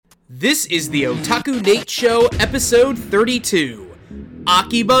This is the Otaku Nate Show, episode 32,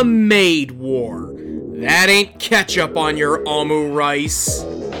 Akiba Maid War. That ain't ketchup on your omu rice.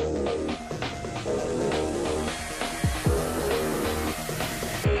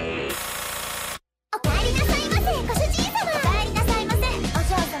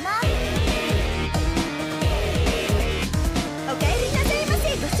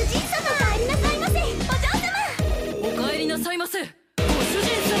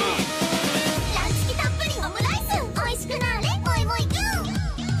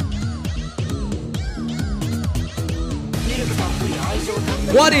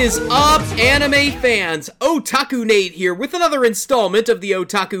 What is up, anime fans? Otaku Nate here with another installment of the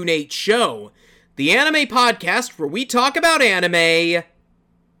Otaku Nate Show, the anime podcast where we talk about anime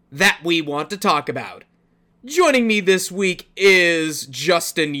that we want to talk about. Joining me this week is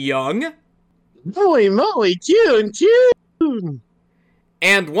Justin Young. Holy moly, June!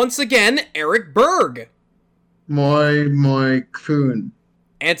 And once again, Eric Berg. Moi Kun.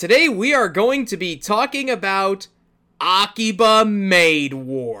 And today we are going to be talking about Akiba Maid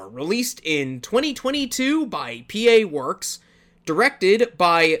War, released in 2022 by PA Works, directed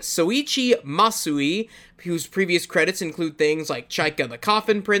by Soichi Masui, whose previous credits include things like Chaika the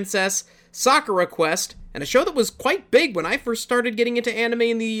Coffin Princess, Sakura Quest, and a show that was quite big when I first started getting into anime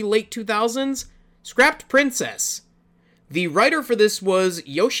in the late 2000s, Scrapped Princess. The writer for this was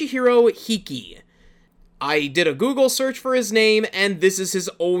Yoshihiro Hiki. I did a Google search for his name, and this is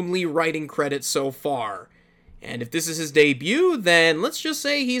his only writing credit so far. And if this is his debut, then let's just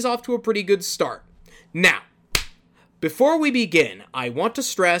say he's off to a pretty good start. Now, before we begin, I want to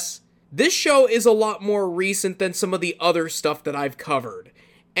stress, this show is a lot more recent than some of the other stuff that I've covered.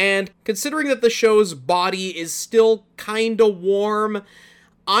 And considering that the show's body is still kinda warm,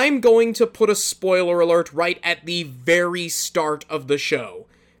 I'm going to put a spoiler alert right at the very start of the show.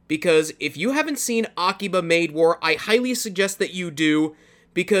 Because if you haven't seen Akiba Maid War, I highly suggest that you do,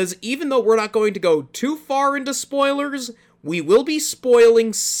 because even though we're not going to go too far into spoilers, we will be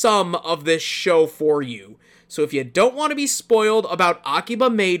spoiling some of this show for you. So if you don't want to be spoiled about Akiba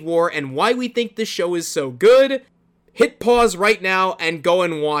Maid War and why we think this show is so good, hit pause right now and go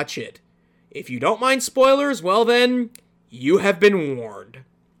and watch it. If you don't mind spoilers, well then, you have been warned.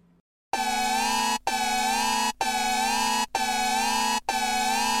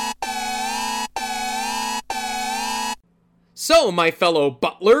 So, my fellow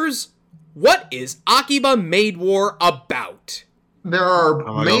butlers, what is Akiba Maid War about? There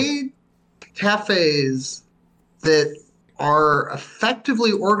are maid cafes that are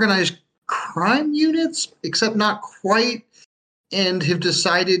effectively organized crime units, except not quite, and have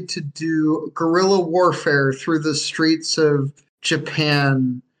decided to do guerrilla warfare through the streets of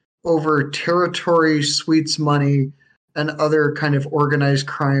Japan over territory, sweets money, and other kind of organized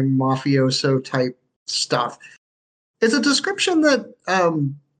crime mafioso type stuff. It's a description that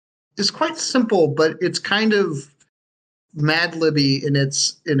is quite simple, but it's kind of Mad Libby in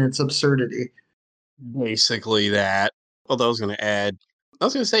its absurdity. Basically that. Although I was going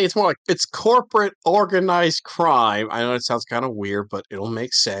to say it's more like it's corporate organized crime. I know it sounds kind of weird, but it'll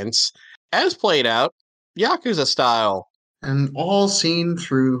make sense. As played out, Yakuza style. And all seen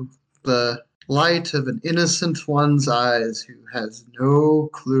through the light of an innocent one's eyes who has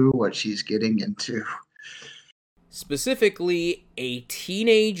no clue what she's getting into. Specifically, a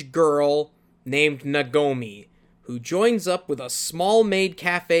teenage girl named Nagomi, who joins up with a small maid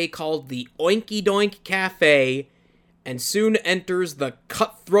cafe called the Oinky Doink Cafe, and soon enters the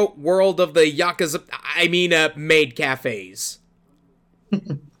cutthroat world of the maid cafes.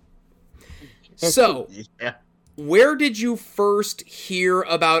 So, Yeah. Where did you first hear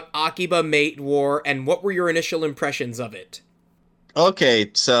about Akiba Maid War, and what were your initial impressions of it?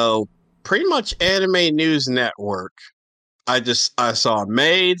 Okay, so pretty much Anime News Network. I saw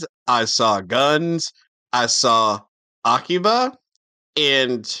Maids, I saw Guns, I saw Akiba,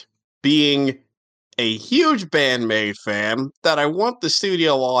 and being a huge Bandmaid fan, that I want the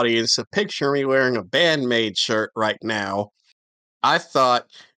studio audience to picture me wearing a Bandmaid shirt right now, I thought,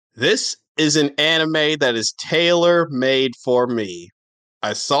 this is an anime that is tailor-made for me.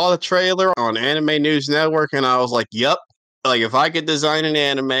 I saw the trailer on Anime News Network, and I was like, yup, like, if I could design an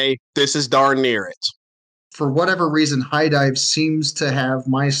anime, this is darn near it. For whatever reason, High Dive seems to have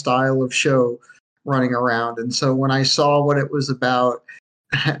my style of show running around. And so when I saw what it was about,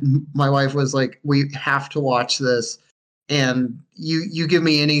 my wife was like, we have to watch this. And you give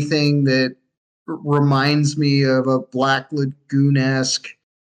me anything that reminds me of a Black Lagoon-esque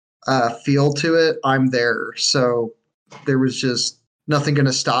feel to it, I'm there. So there was just nothing going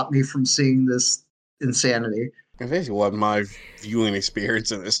to stop me from seeing this insanity. Basically what my viewing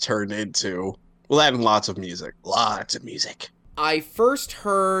experience of this turned into. Well, adding lots of music. Lots of music. I first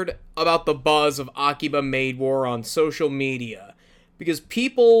heard about the buzz of Akiba Maid War on social media because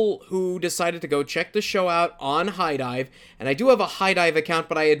people who decided to go check the show out on High Dive, and I do have a High Dive account,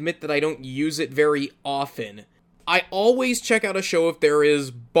 but I admit that I don't use it very often. I always check out a show if there is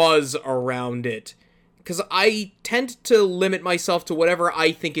buzz around it, because I tend to limit myself to whatever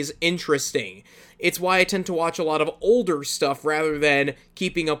I think is interesting. It's why I tend to watch a lot of older stuff rather than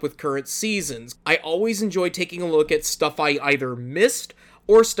keeping up with current seasons. I always enjoy taking a look at stuff I either missed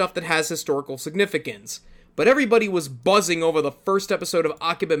or stuff that has historical significance. But everybody was buzzing over the first episode of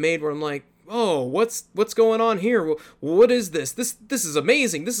Akiba Maid where I'm like, oh, what's going on here? What is this? This is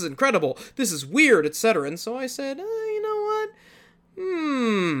amazing. This is incredible. This is weird, etc. And so I said, you know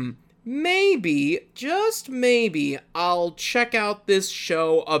what? Maybe, just maybe, I'll check out this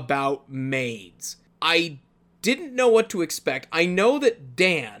show about maids. I didn't know what to expect. I know that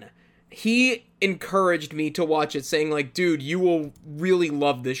Dan, he encouraged me to watch it, saying like, dude, you will really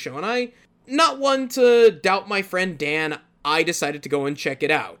love this show. And I, not one to doubt my friend Dan, I decided to go and check it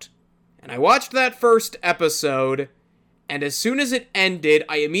out. And I watched that first episode, and as soon as it ended,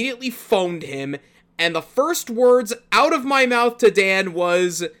 I immediately phoned him, and the first words out of my mouth to Dan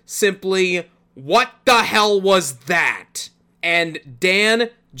was simply, "What the hell was that?" And Dan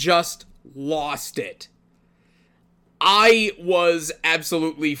just lost it. I was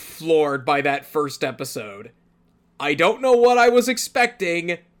absolutely floored by that first episode. I don't know what I was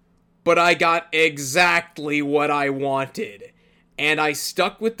expecting, but I got exactly what I wanted. And I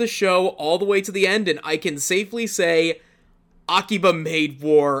stuck with the show all the way to the end, and I can safely say Akiba Maid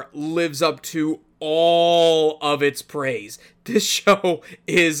War lives up to all of its praise. This show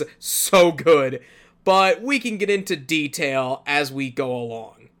is so good, but we can get into detail as we go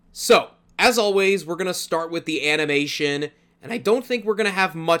along. So, as always, we're going to start with the animation, and I don't think we're going to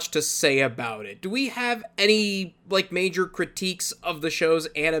have much to say about it. Do we have any, major critiques of the show's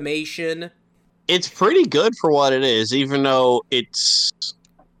animation? It's pretty good for what it is, even though it's...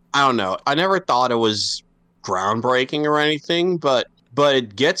 I don't know. I never thought it was groundbreaking or anything, but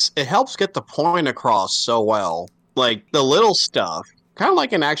it helps get the point across so well. Like, the little stuff, kind of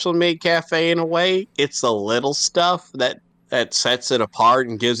like an actual Maid Cafe in a way, it's the little stuff that sets it apart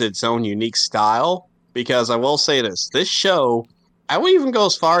and gives it its own unique style. Because I will say this show, I would even go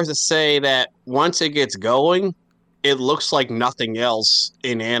as far as to say that once it gets going, it looks like nothing else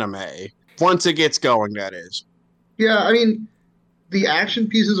in anime. Once it gets going, that is. Yeah, I mean, the action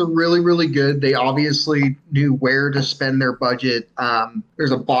pieces are really, really good. They obviously knew where to spend their budget.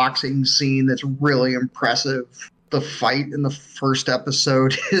 There's a boxing scene that's really impressive. The fight in the first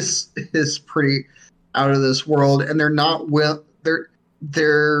episode is pretty out of this world, and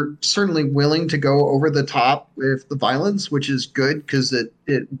they're certainly willing to go over the top with the violence, which is good because it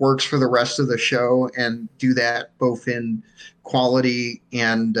works for the rest of the show, and do that both in quality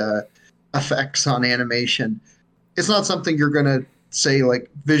and effects on animation. It's not something you're going to say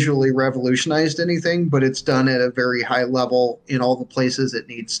visually revolutionized anything, but it's done at a very high level in all the places it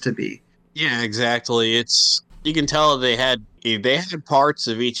needs to be. Yeah, exactly. You can tell they had parts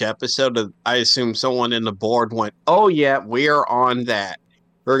of each episode that I assume someone in the board went, "Oh yeah, we are on that.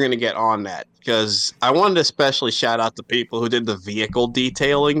 We're going to get on that." Because I wanted to especially shout out the people who did the vehicle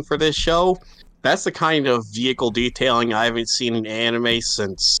detailing for this show. That's the kind of vehicle detailing I haven't seen in anime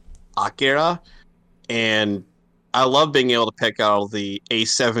since Akira, and I love being able to pick out the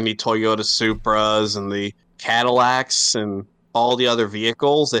A70 Toyota Supras and the Cadillacs and all the other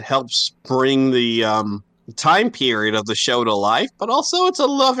vehicles. It helps bring the time period of the show to life, but also it's a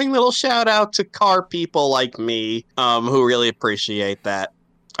loving little shout out to car people like me who really appreciate that.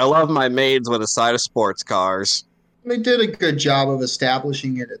 I love my maids with a side of sports cars. They did a good job of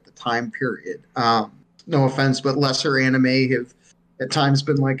establishing it at the time period. No offense, but lesser anime have at times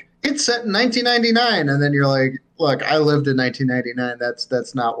been like, it's set in 1999, and then you're like, look, I lived in 1999.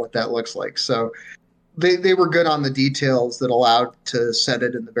 That's not what that looks like. So they were good on the details that allowed to set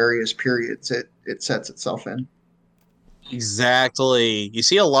it in the various periods it sets itself in. Exactly. You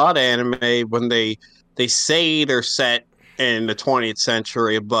see a lot of anime when they say they're set in the 20th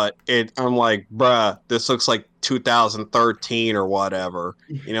century, but I'm like, bruh, this looks like 2013 or whatever.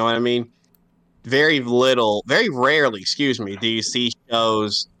 You know what I mean? Very rarely, do you see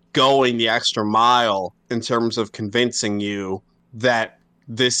shows going the extra mile in terms of convincing you that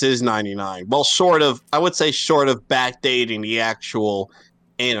this is 99. Well, short of backdating the actual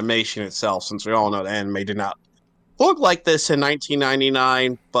animation itself, since we all know the anime did not look like this in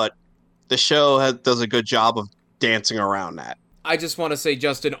 1999, but the show does a good job of dancing around that. I just want to say,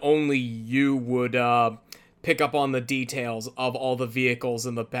 Justin, only you would pick up on the details of all the vehicles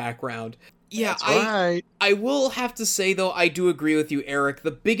in the background. Yeah, That's right. I will have to say, though, I do agree with you, Eric.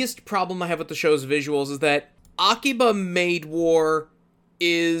 The biggest problem I have with the show's visuals is that Akiba Maid War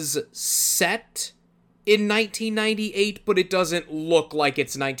is set in 1998, but it doesn't look like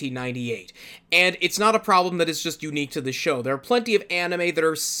it's 1998. And it's not a problem that is just unique to the show. There are plenty of anime that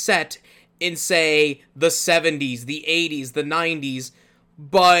are set in, say, the 70s, the 80s, the 90s,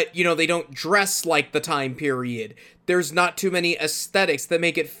 but, you know, they don't dress like the time period. There's not too many aesthetics that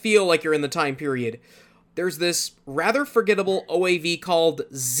make it feel like you're in the time period. There's this rather forgettable OAV called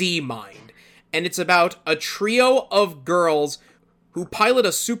Z-Mind, and it's about a trio of girls who pilot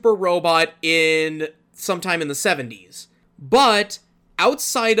a super robot in sometime in the 70s. But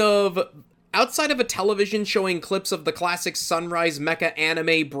outside of a television showing clips of the classic Sunrise mecha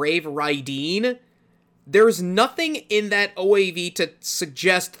anime Brave Raideen, there's nothing in that OAV to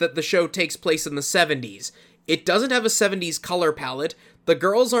suggest that the show takes place in the 70s. It doesn't have a 70s color palette, the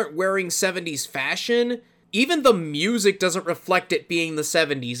girls aren't wearing 70s fashion, even the music doesn't reflect it being the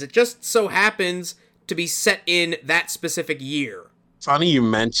 70s. It just so happens to be set in that specific year. Funny you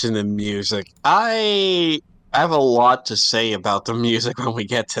mention the music. I have a lot to say about the music when we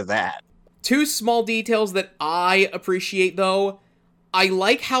get to that. Two small details that I appreciate, though. I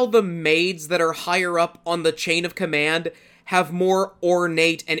like how the maids that are higher up on the chain of command have more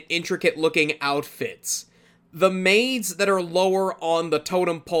ornate and intricate-looking outfits. The maids that are lower on the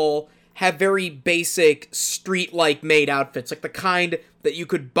totem pole have very basic, street-like maid outfits, like the kind that you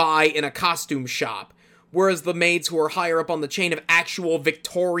could buy in a costume shop, whereas the maids who are higher up on the chain have actual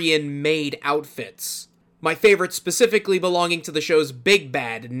Victorian maid outfits. My favorite specifically belonging to the show's big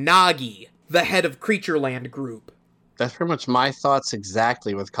bad, Nagi, the head of Creatureland Group. That's pretty much my thoughts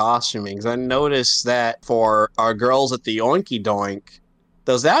exactly with costuming. 'Cause I noticed that for our girls at the Oinky Doink,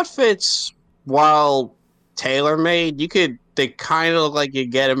 those outfits, while tailor-made, they kind of look like you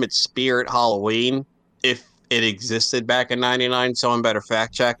get them at Spirit Halloween, if it existed back in 99. Someone better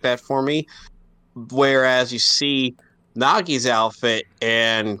fact check that for me. Whereas you see Nagi's outfit,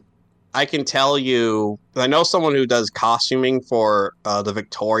 and I can tell you, I know someone who does costuming for the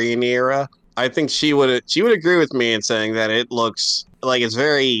Victorian era. I think she would agree with me in saying that it looks like it's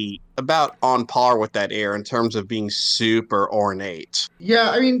very about on par with that era in terms of being super ornate.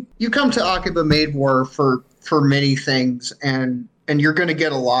 Yeah, I mean, you come to Akiba Maid War for many things, and you're going to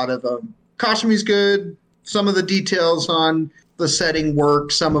get a lot of them. Costuming's good. Some of the details on the setting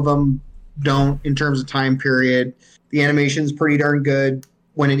work. Some of them don't in terms of time period. The animation's pretty darn good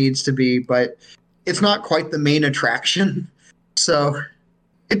when it needs to be, but it's not quite the main attraction. So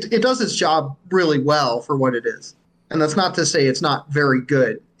it does its job really well for what it is. And that's not to say it's not very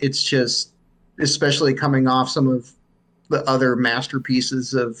good. It's just, especially coming off some of the other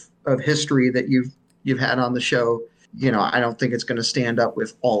masterpieces of history that you've had on the show, you know, I don't think it's going to stand up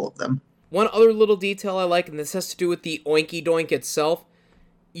with all of them. One other little detail I like, and this has to do with the Oinky Doink itself,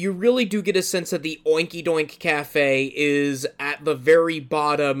 you really do get a sense that the Oinky Doink Cafe is at the very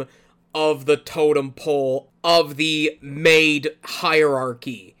bottom of the totem pole of the maid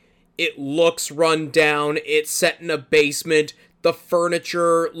hierarchy. It looks run down, it's set in a basement, the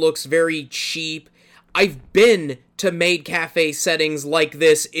furniture looks very cheap. I've been to maid cafe settings like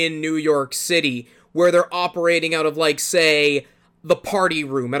this in New York City, where they're operating out of, like, say, the party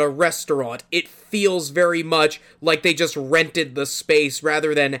room at a restaurant. It feels very much like they just rented the space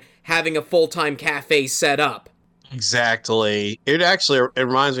rather than having a full-time cafe set up. Exactly. It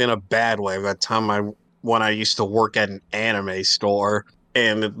reminds me in a bad way of that time when I used to work at an anime store,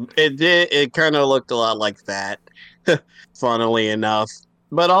 and it kind of looked a lot like that, funnily enough.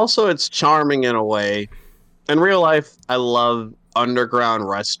 But also it's charming in a way. In real life, I love underground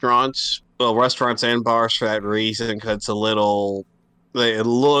restaurants. Well, restaurants and bars for that reason, because it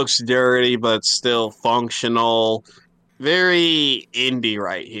looks dirty, but still functional. Very indie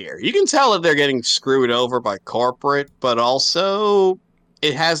right here. You can tell that they're getting screwed over by corporate, but also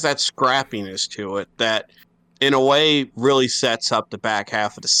it has that scrappiness to it that, in a way, really sets up the back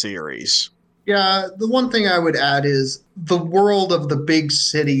half of the series. Yeah, the one thing I would add is the world of the big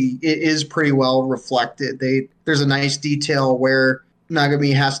city is pretty well reflected. There's a nice detail where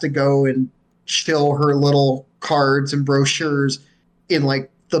Nagami has to go and chill her little cards and brochures in, like,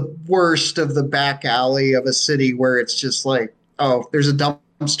 the worst of the back alley of a city where it's just like, oh, there's a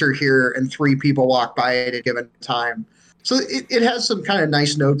dumpster here and 3 people walk by at a given time. So it has some kind of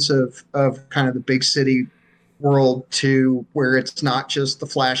nice notes of kind of the big city world too, where it's not just the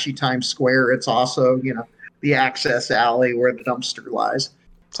flashy Times Square. It's also, you know, the access alley where the dumpster lies.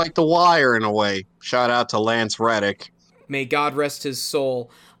 It's like The Wire in a way. Shout out to Lance Reddick. May God rest his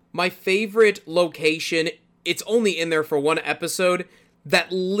soul. My favorite location it's only in there for one episode,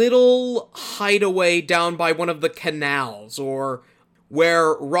 that little hideaway down by one of the canals, or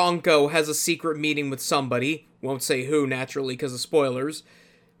where Ronko has a secret meeting with somebody. Won't say who, naturally, because of spoilers.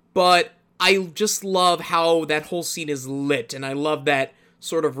 But I just love how that whole scene is lit, and I love that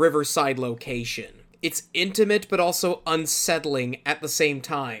sort of riverside location. It's intimate, but also unsettling at the same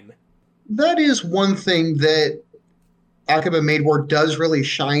time. That is one thing that Akiba Maid War does really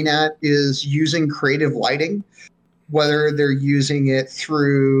shine at, is using creative lighting. Whether they're using it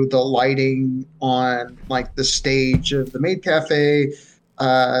through the lighting on like the stage of the Maid Cafe,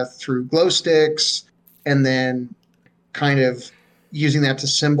 through glow sticks, and then kind of using that to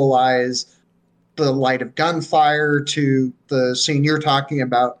symbolize the light of gunfire to the scene you're talking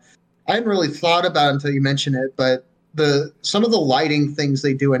about. I hadn't really thought about it until you mentioned it, but some of the lighting things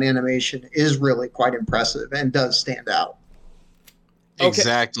they do in animation is really quite impressive and does stand out. Okay.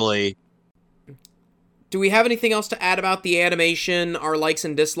 Exactly. Do we have anything else to add about the animation, our likes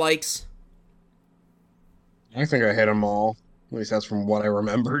and dislikes? I think I hit them all. At least that's from what I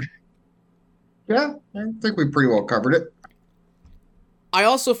remembered. Yeah, I think we pretty well covered it. I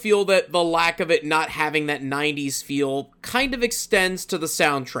also feel that the lack of it not having that 90s feel kind of extends to the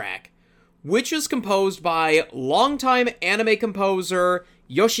soundtrack, which is composed by longtime anime composer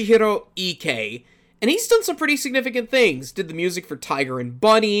Yoshihiro Ike, and he's done some pretty significant things. Did the music for Tiger and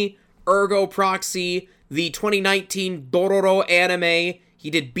Bunny, Ergo Proxy, the 2019 Dororo anime. He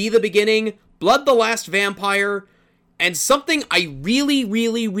did Be the Beginning, Blood the Last Vampire, and something I really,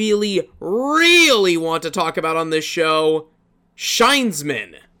 really, really, really want to talk about on this show,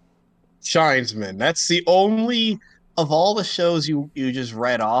 Shinesman. Shinesman. That's the only, of all the shows you just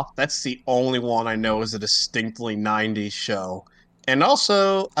read off, that's the only one I know is a distinctly 90s show. And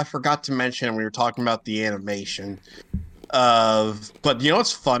also, I forgot to mention when we were talking about the animation, but you know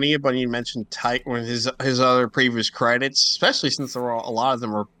what's funny about you mentioned when his other previous credits, especially since there were a lot of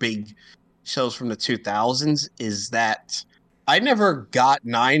them were big shows from the 2000s, is that I never got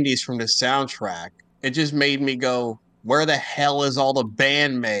 90s from the soundtrack. It just made me go, where the hell is all the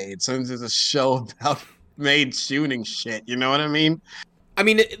bandmaids? Since it's a show about Maid shooting shit, you know what I mean? I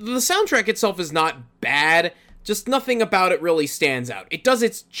mean, the soundtrack itself is not bad, just nothing about it really stands out. It does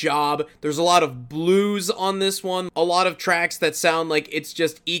its job. There's a lot of blues on this one, a lot of tracks that sound like it's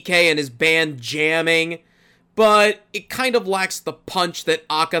just Ike and his band jamming, but it kind of lacks the punch that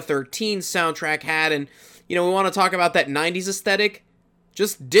Aka 13's soundtrack had, and, you know, we want to talk about that 90s aesthetic?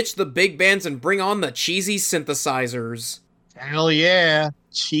 Just ditch the big bands and bring on the cheesy synthesizers. Hell yeah.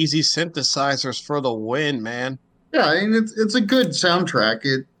 Cheesy synthesizers for the win, man. Yeah, I mean, it's a good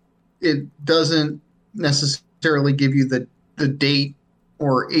soundtrack. It doesn't necessarily give you the date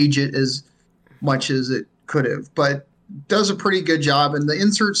or age it as much as it could have, but does a pretty good job, and the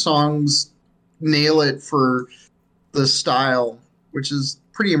insert songs nail it for the style, which is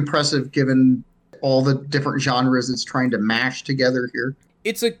pretty impressive given all the different genres it's trying to mash together here.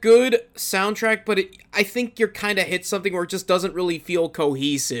 It's a good soundtrack, but I think you're kind of hit something where it just doesn't really feel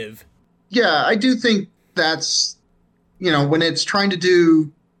cohesive. Yeah, I do think that's, you know, when it's trying to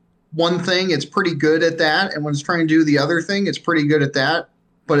do one thing, it's pretty good at that, and when it's trying to do the other thing, it's pretty good at that,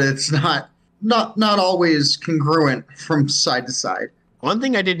 but it's not always congruent from side to side. One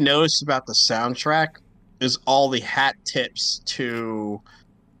thing I did notice about the soundtrack is all the hat tips to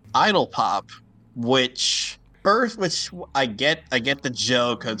Idol Pop, which I get the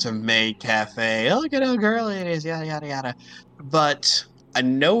joke. It's a Maid Cafe. Oh, look at how girly it is, yada yada yada. But I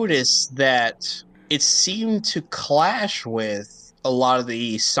noticed that it seemed to clash with a lot of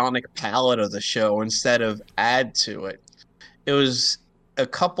the sonic palette of the show instead of add to it. It was a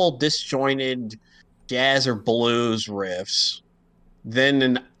couple disjointed jazz or blues riffs, then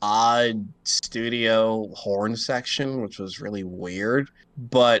an odd studio horn section, which was really weird.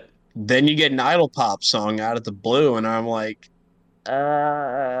 But then you get an Idol Pop song out of the blue, and I'm like,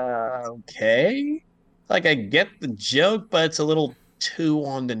 okay. Like, I get the joke, but it's a little too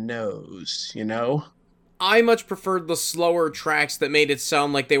on the nose, you know? I much preferred the slower tracks that made it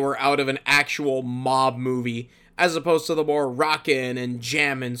sound like they were out of an actual mob movie, as opposed to the more rockin' and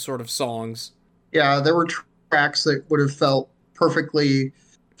jammin' sort of songs. Yeah, there were tracks that would have felt perfectly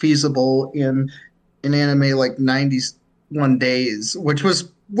feasible in an anime like 91 Days, which was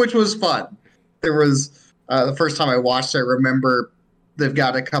fun. There was the first time I watched it, I remember they've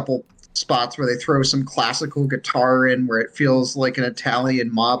got a couple spots where they throw some classical guitar in where it feels like an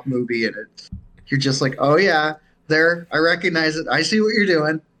Italian mob movie, and you're just like, oh yeah, there, I recognize it. I see what you're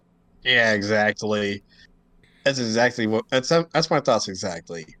doing. Yeah, exactly. That's exactly what that's my thoughts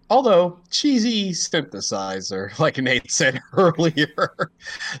exactly. Although cheesy synthesizer, like Nate said earlier,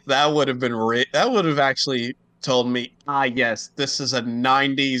 that would have actually told me, ah yes, this is a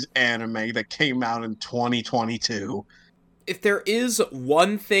 90s anime that came out in 2022. If there is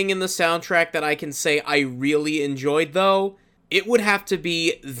one thing in the soundtrack that I can say I really enjoyed, though, it would have to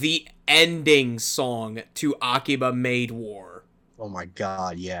be the ending song to Akiba Maid War. Oh my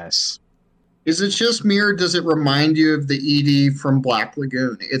god, yes. Is it just me or does it remind you of the ED from Black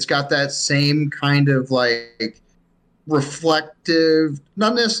Lagoon? It's got that same kind of like reflective,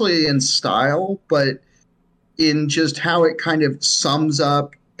 not necessarily in style, but in just how it kind of sums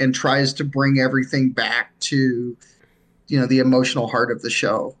up and tries to bring everything back to, the emotional heart of the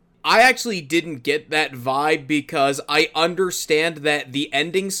show. I actually didn't get that vibe because I understand that the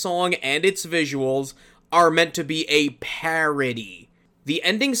ending song and its visuals are meant to be a parody. The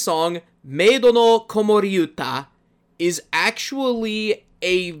ending song, Meido no Komoriuta, is actually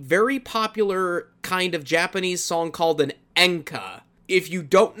a very popular kind of Japanese song called an enka. If you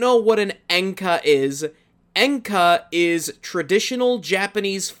don't know what an enka is traditional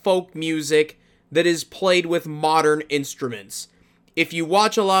Japanese folk music that is played with modern instruments. If you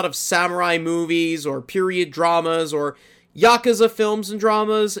watch a lot of samurai movies or period dramas or Yakuza films and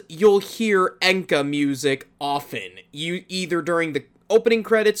dramas, you'll hear enka music often, either during the opening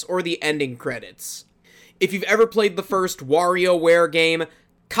credits or the ending credits. If you've ever played the first WarioWare game,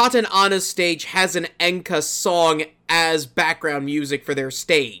 Cotton Anna's stage has an enka song as background music for their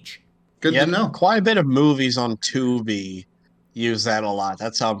stage. Good to know. Quite a bit of movies on Tubi use that a lot.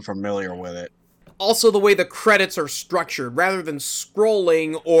 That's how I'm familiar with it. Also, the way the credits are structured, rather than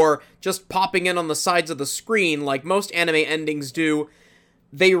scrolling or just popping in on the sides of the screen like most anime endings do,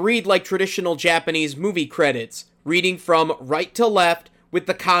 they read like traditional Japanese movie credits, reading from right to left with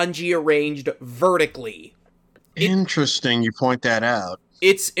the kanji arranged vertically. Interesting you point that out.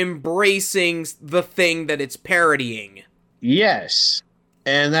 It's embracing the thing that it's parodying. Yes.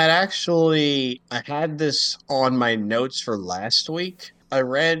 And that actually, I had this on my notes for last week. I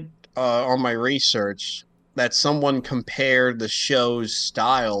read on my research that someone compared the show's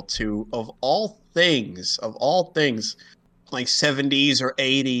style to, of all things, like 70s or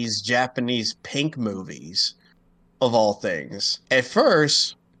 80s Japanese pink movies, of all things. At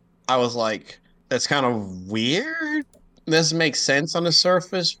first, I was like, that's kind of weird. This makes sense on the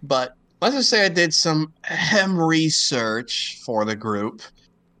surface, but let's just say I did some research for the group,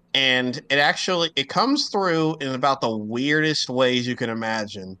 and it comes through in about the weirdest ways you can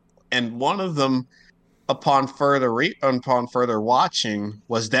imagine. And one of them, upon further watching,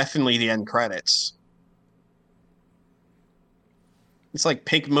 was definitely the end credits. It's like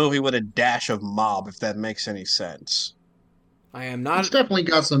pink movie with a dash of mob, if that makes any sense. I am not... It's definitely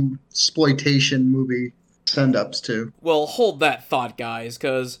got some exploitation movie send-ups, too. Well, hold that thought, guys,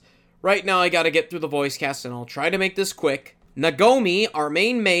 because right now I gotta get through the voice cast, and I'll try to make this quick. Nagomi, our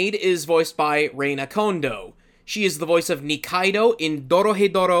main maid, is voiced by Reina Kondo. She is the voice of Nikaido in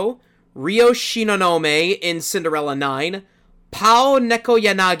Dorohedoro, Ryo Shinonome in Cinderella 9, Pao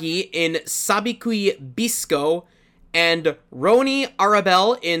Nekoyanagi in Sabikui Bisco, and Roni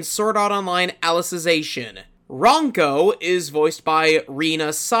Arabelle in Sword Art Online Alicization. Ronko is voiced by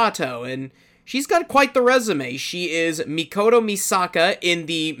Rina Sato, and she's got quite the resume. She is Mikoto Misaka in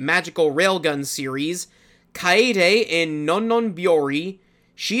the Magical Railgun series, Kaede in Nonnon Byori.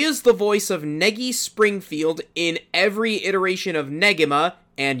 She is the voice of Negi Springfield in every iteration of Negima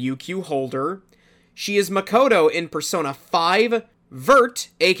and UQ Holder. She is Makoto in Persona 5, Vert,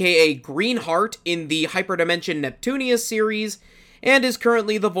 aka Greenheart, in the Hyperdimension Neptunia series, and is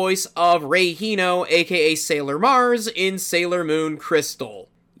currently the voice of Rei Hino, aka Sailor Mars, in Sailor Moon Crystal.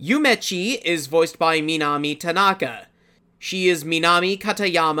 Yumechi is voiced by Minami Tanaka. She is Minami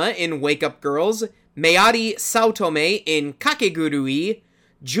Katayama in Wake Up Girls, Mayari Saotome in Kakegurui,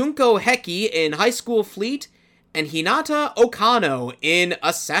 Junko Heki in High School Fleet, and Hinata Okano in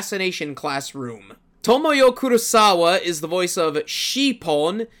Assassination Classroom. Tomoyo Kurosawa is the voice of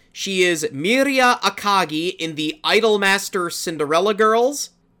Shippon. She is Miria Akagi in the Idolmaster Cinderella Girls,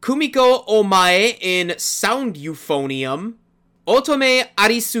 Kumiko Omae in Sound Euphonium, Otome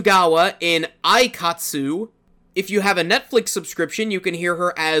Arisugawa in Aikatsu. If you have a Netflix subscription, you can hear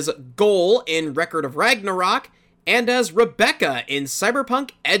her as Goal in Record of Ragnarok, and as Rebecca in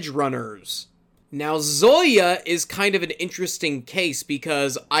Cyberpunk Edgerunners. Now, Zoya is kind of an interesting case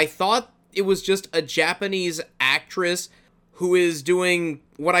because I thought it was just a Japanese actress who is doing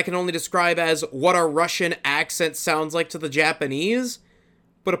what I can only describe as what a Russian accent sounds like to the Japanese.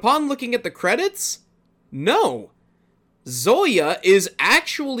 But upon looking at the credits, no. Zoya is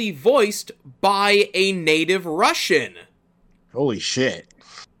actually voiced by a native Russian. Holy shit.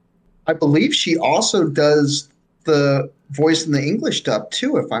 I believe she also does the voice in the English dub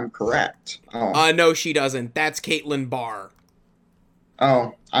too, if I'm correct. No, she doesn't. That's Caitlin Barr.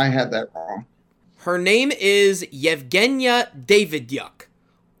 Oh, I had that wrong. Her name is Yevgenia Davidyuk,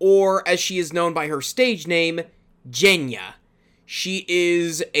 or as she is known by her stage name, Genya. She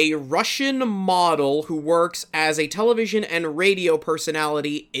is a Russian model who works as a television and radio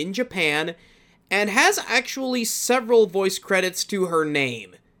personality in Japan and has actually several voice credits to her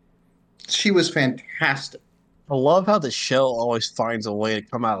name. She was fantastic. I love how the show always finds a way to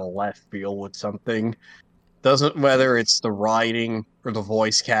come out of left field with something. Doesn't whether it's the writing or the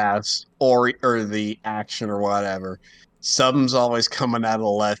voice cast or the action or whatever. Something's always coming out of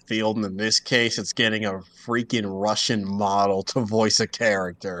left field, and in this case, it's getting a freaking Russian model to voice a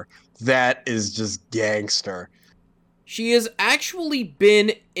character. That is just gangster. She has actually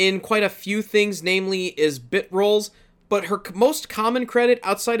been in quite a few things, namely as bit roles, but her most common credit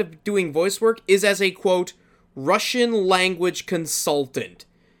outside of doing voice work is as a, quote, Russian language consultant.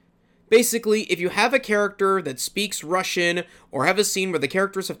 Basically, if you have a character that speaks Russian, or have a scene where the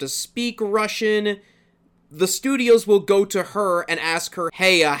characters have to speak Russian, the studios will go to her and ask her,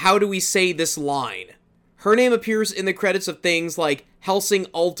 hey, how do we say this line? Her name appears in the credits of things like Hellsing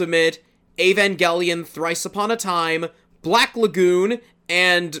Ultimate, Evangelion Thrice Upon a Time, Black Lagoon,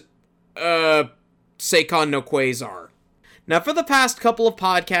 and, Seikon no Quasar. Now, for the past couple of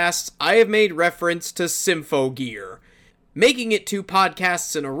podcasts, I have made reference to Symphogear. Making it 2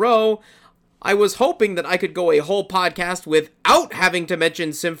 podcasts in a row, I was hoping that I could go a whole podcast without having to mention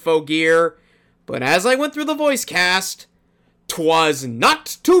Symphogear, but as I went through the voice cast, 'twas not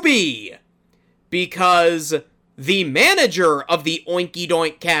to be! Because the manager of the Oinky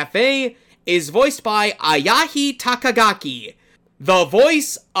Doink Cafe is voiced by Ayahi Takagaki, the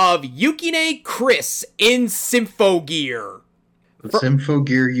voice of Yukine Chris in Symphogear. The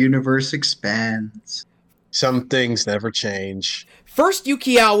Symphogear universe expands. Some things never change. First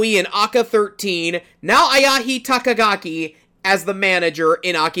Yukiawi in Aka 13, now Ayahi Takagaki as the manager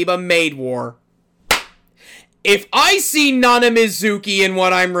in Akiba Maid War. If I see Nana Mizuki in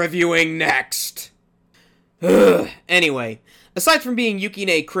what I'm reviewing next. Anyway, aside from being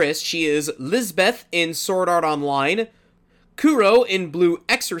Yukine Chris, she is Lisbeth in Sword Art Online, Kuro in Blue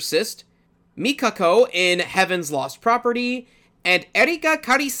Exorcist, Mikako in Heaven's Lost Property, and Erika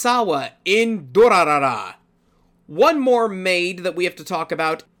Karisawa in Durarara. One more maid that we have to talk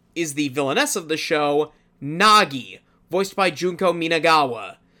about is the villainess of the show, Nagi, voiced by Junko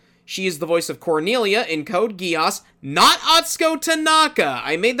Minagawa. She is the voice of Cornelia in Code Geass, not Atsuko Tanaka.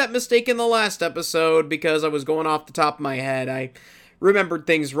 I made that mistake in the last episode because I was going off the top of my head. I remembered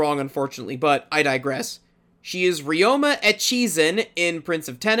things wrong, unfortunately, but I digress. She is Ryoma Echizen in Prince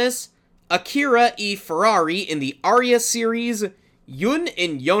of Tennis, Akira E. Ferrari in the Aria series, Yun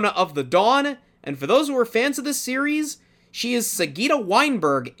in Yona of the Dawn, and for those who are fans of this series, she is Sagita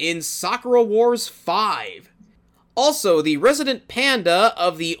Weinberg in Sakura Wars 5. Also, the resident panda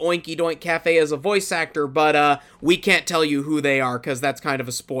of the Oinky Doink Cafe is a voice actor, but we can't tell you who they are because that's kind of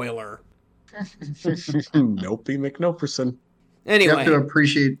a spoiler. Nopey McNoperson. Anyway. You have to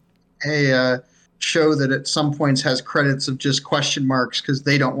appreciate a show that at some points has credits of just question marks because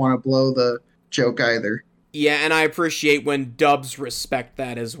they don't want to blow the joke either. Yeah, and I appreciate when dubs respect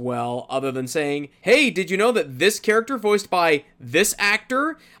that as well, other than saying, hey, did you know that this character voiced by this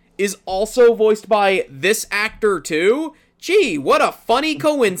actor is also voiced by this actor too? Gee, what a funny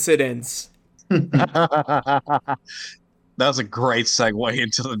coincidence. That was a great segue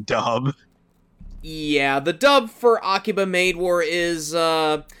into the dub. Yeah, the dub for Akiba Maid War is,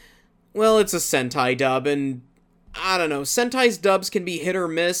 well, it's a Sentai dub, and I don't know, Sentai's dubs can be hit or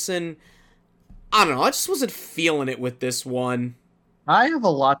miss, and I don't know, I just wasn't feeling it with this one. I have a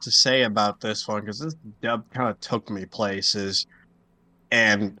lot to say about this one, because this dub kind of took me places,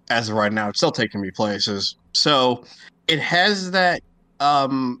 and as of right now, it's still taking me places. So, it has that,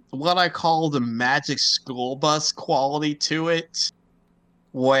 what I call the magic school bus quality to it,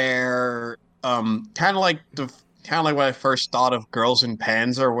 where, kind of like what I first thought of Girls in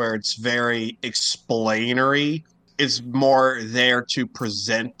Panzer, where it's very explainery. It's more there to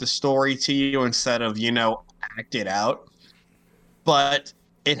present the story to you instead of, act it out. But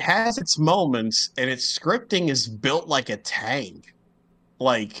it has its moments, and its scripting is built like a tank.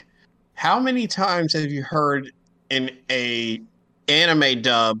 Like, how many times have you heard in a anime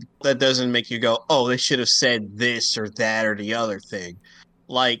dub that doesn't make you go, oh, they should have said this or that or the other thing?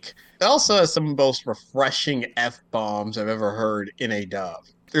 Like, it also has some of the most refreshing F-bombs I've ever heard in a dub.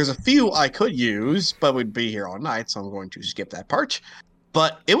 There's a few I could use, but we'd be here all night, so I'm going to skip that part.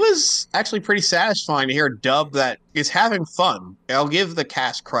 But it was actually pretty satisfying to hear a dub that is having fun. I'll give the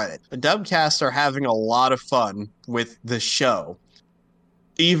cast credit. The dub casts are having a lot of fun with the show.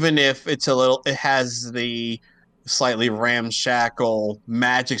 Even if it has the slightly ramshackle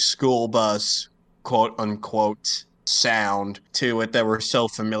magic school bus, quote unquote, sound to it that we're so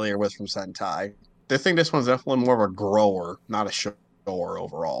familiar with from Sentai. I think this one's definitely more of a grower, not a shower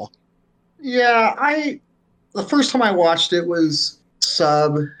overall. Yeah, the first time I watched it was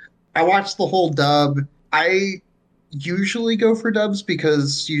sub. I watched the whole dub. I usually go for dubs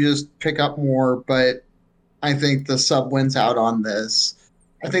because you just pick up more, but I think the sub wins out on this.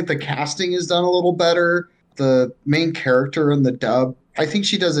 I think the casting is done a little better. The main character in the dub, I think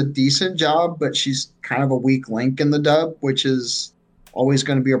she does a decent job, but she's kind of a weak link in the dub, which is always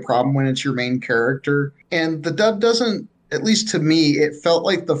going to be a problem when it's your main character. And the dub doesn't, at least to me, it felt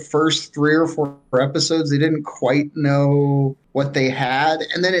like the first 3 or 4 episodes, they didn't quite know what they had.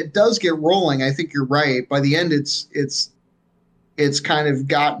 And then it does get rolling. I think you're right. By the end, it's kind of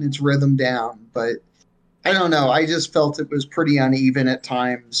gotten its rhythm down. But I don't know. I just felt it was pretty uneven at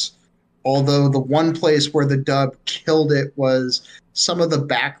times. Although the one place where the dub killed it was some of the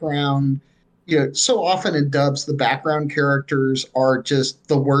background. So often in dubs, the background characters are just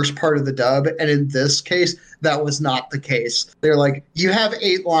the worst part of the dub. And in this case, that was not the case. They're like, you have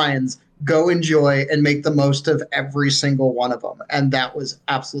 8 lines, go enjoy and make the most of every single one of them. And that was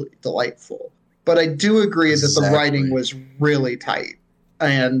absolutely delightful. But I do agree that the writing was really tight.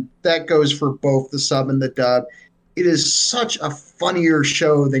 And that goes for both the sub and the dub. It is such a funnier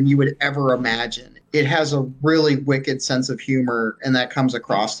show than you would ever imagine. It has a really wicked sense of humor, and that comes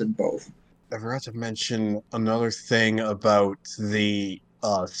across in both. I forgot to mention another thing about the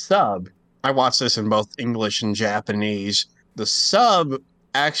sub. I watched this in both English and Japanese. The sub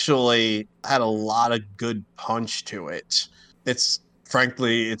actually had a lot of good punch to it. It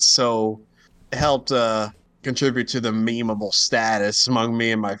helped contribute to the memeable status among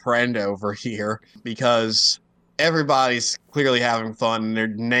me and my friend over here, because everybody's clearly having fun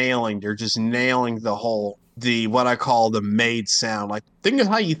and they're just nailing what I call the maid sound. Like, think of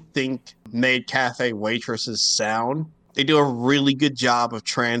how you think maid cafe waitresses sound. They do a really good job of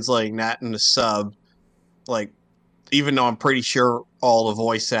translating that into sub. Like, even though I'm pretty sure all the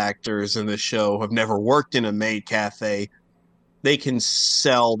voice actors in the show have never worked in a maid cafe, they can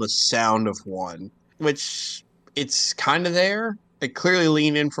sell the sound of one, which it's kind of there. They clearly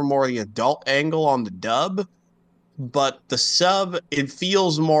lean in for more of the adult angle on the dub, but the sub, it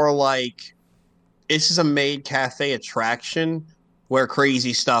feels more like this is a maid cafe attraction where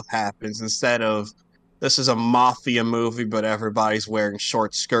crazy stuff happens instead of this is a mafia movie, but everybody's wearing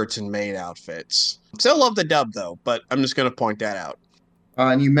short skirts and maid outfits. Still love the dub, though, but I'm just going to point that out.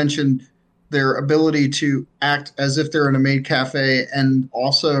 And you mentioned their ability to act as if they're in a maid cafe. And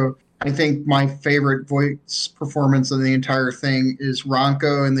also, I think my favorite voice performance of the entire thing is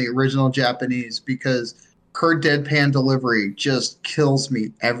Ranko in the original Japanese, because her deadpan delivery just kills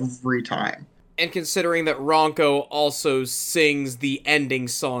me every time. And considering that Ranko also sings the ending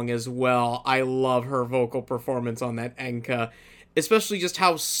song as well, I love her vocal performance on that enka. Especially just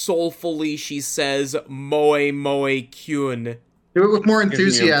how soulfully she says, Moe Moe Kyun. Do it with more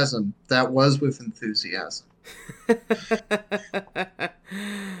enthusiasm. That was with enthusiasm. That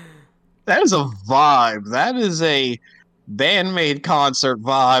is a vibe. That is a bandmade concert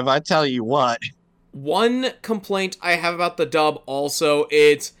vibe, I tell you what. One complaint I have about the dub also,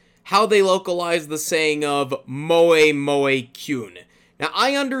 it's how they localize the saying of Moe Moe Kyun. Now,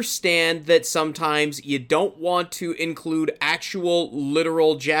 I understand that sometimes you don't want to include actual,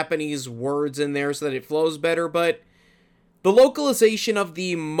 literal Japanese words in there so that it flows better, but the localization of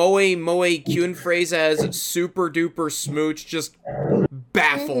the Moe Moe Kyun phrase as super duper smooch just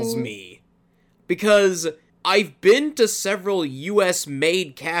baffles me. Because I've been to several US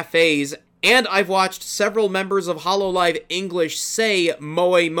made cafes, and I've watched several members of Hololive English say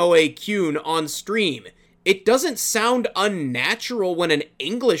Moe Moe Kyun on stream. It doesn't sound unnatural when an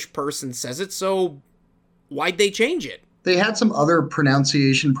English person says it, so why'd they change it? They had some other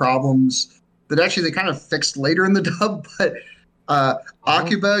pronunciation problems that actually they kind of fixed later in the dub, but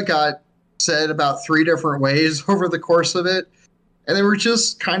Akiba got said about 3 different ways over the course of it, and they were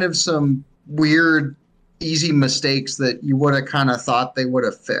just kind of some weird, easy mistakes that you would have kind of thought they would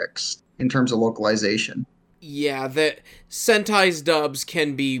have fixed in terms of localization. Yeah, the Sentai's dubs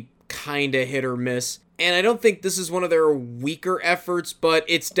can be kind of hit or miss, and I don't think this is one of their weaker efforts, but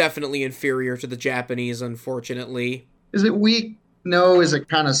it's definitely inferior to the Japanese, unfortunately. Is it weak? No. Is it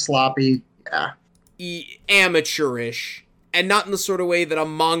kind of sloppy? Yeah. Amateurish. and not in the sort of way that a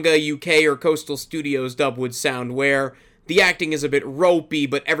manga UK or Coastal Studios dub would sound, where the acting is a bit ropey,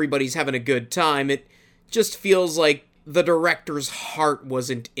 but everybody's having a good time. It just feels like the director's heart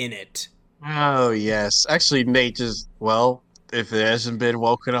wasn't in it. Oh, yes. Actually, Nate if it hasn't been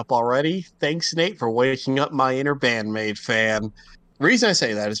woken up already, thanks, Nate, for waking up my inner Maid fan. The reason I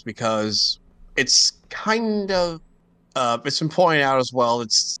say that is because it's kind of it's been pointed out as well.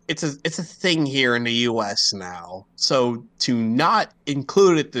 It's a thing here in the U.S. now. So to not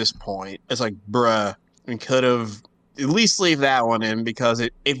include it at this point, it's like, bruh, we could have at least leave that one in because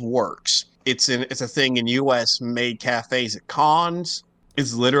it works. It's a thing in U.S. made cafes at cons.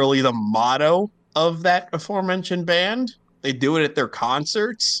 It's literally the motto of that aforementioned band. They do it at their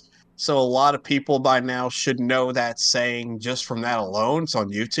concerts. So a lot of people by now should know that saying just from that alone. It's on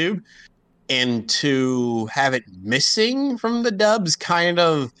YouTube. And to have it missing from the dubs,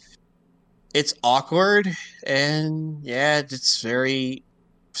 it's awkward. And yeah, it's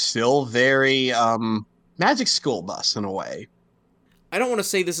still very Magic School Bus in a way. I don't want to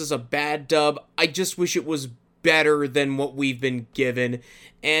say this is a bad dub. I just wish it was better than what we've been given.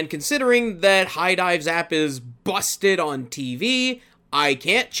 And considering that High Dive's app is busted on TV, I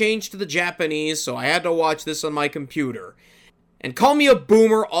can't change to the Japanese, so I had to watch this on my computer. And call me a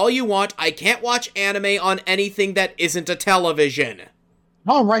boomer all you want, I can't watch anime on anything that isn't a television.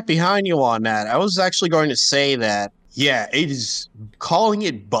 Oh, I'm right behind you on that. I was actually going to say that, yeah, calling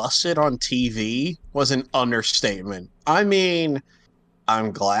it busted on TV was an understatement. I mean,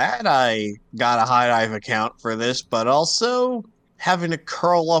 I'm glad I got a High Dive account for this, but also having to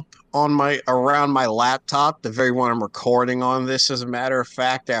curl up around my laptop, the very one I'm recording on this, as a matter of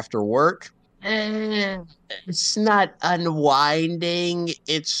fact, after work. It's not unwinding.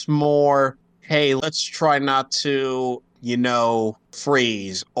 It's more, hey, let's try not to,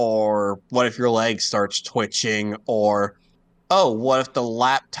 freeze, or what if your leg starts twitching, or, oh, what if the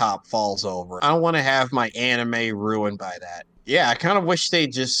laptop falls over? I don't want to have my anime ruined by that. Yeah, I kind of wish I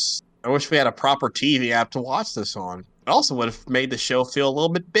wish we had a proper TV app to watch this on. It also would have made the show feel a little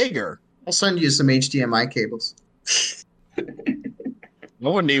bit bigger. I'll send you some HDMI cables. I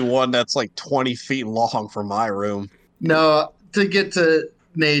would need one that's like 20 feet long for my room. No, to get to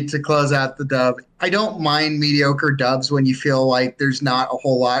Nate to close out the dub, I don't mind mediocre dubs when you feel like there's not a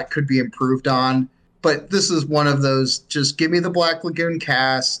whole lot could be improved on. But this is one of those, just give me the Black Lagoon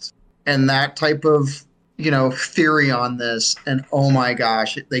cast and that type of, theory on this. And oh my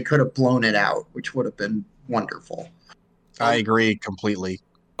gosh, they could have blown it out, which would have been wonderful. I agree completely.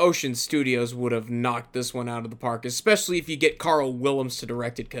 Ocean Studios would have knocked this one out of the park, especially if you get Carl Willems to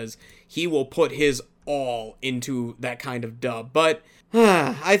direct it, because he will put his all into that kind of dub. But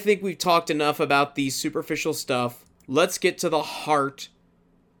I think we've talked enough about the superficial stuff. Let's get to the heart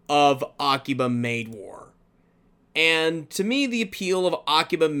of Akiba Maid War. And to me, the appeal of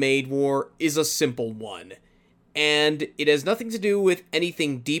Akiba Maid War is a simple one. And it has nothing to do with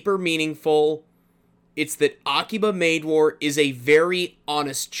anything deep or meaningful. It's that Akiba Maid War is a very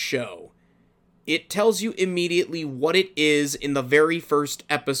honest show. It tells you immediately what it is in the very first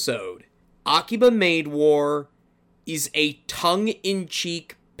episode. Akiba Maid War is a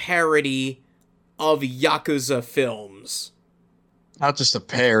tongue-in-cheek parody of Yakuza films. Not just a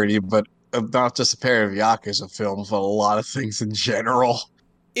parody, but not just a parody of Yakuza films, but a lot of things in general.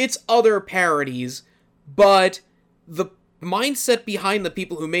 It's other parodies, but the mindset behind the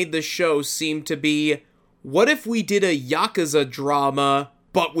people who made this show seemed to be, what if we did a Yakuza drama,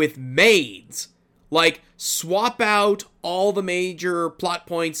 but with maids? Like, swap out all the major plot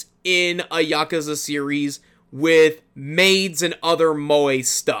points in a Yakuza series with maids and other moe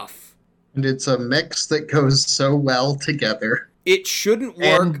stuff. And it's a mix that goes so well together. It shouldn't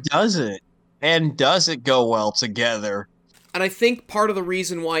work. And does it go well together? And I think part of the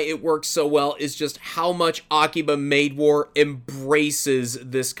reason why it works so well is just how much Akiba Maid War embraces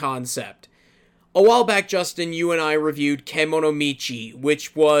this concept. A while back, Justin, you and I reviewed Kemonomichi,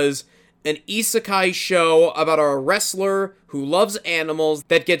 which was an isekai show about a wrestler who loves animals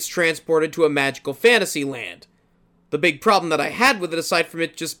that gets transported to a magical fantasy land. The big problem that I had with it, aside from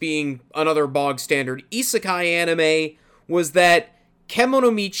it just being another bog-standard isekai anime, was that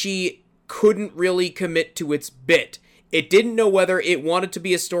Kemonomichi couldn't really commit to its bit. It didn't know whether it wanted to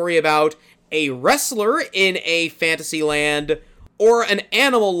be a story about a wrestler in a fantasy land or an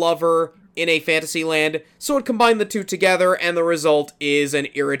animal lover in a fantasy land, so it combined the two together, and the result is an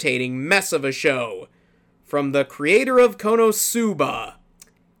irritating mess of a show. From the creator of Konosuba,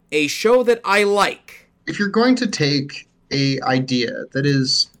 a show that I like. If you're going to take a idea that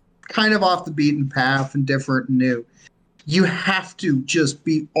is kind of off the beaten path and different and new, you have to just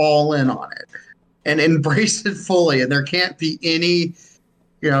be all in on it. and embrace it fully. And there can't be any,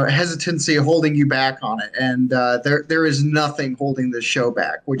 hesitancy holding you back on it. And there is nothing holding this show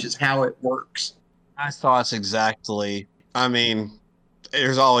back, which is how it works. My thoughts exactly. I mean,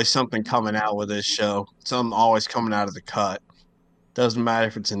 there's always something coming out with this show. Something always coming out of the cut. Doesn't matter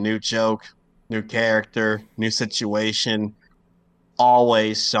if it's a new joke, new character, new situation.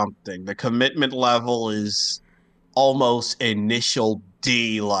 Always something. The commitment level is almost initial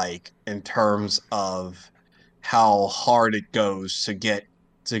D like in terms of how hard it goes to get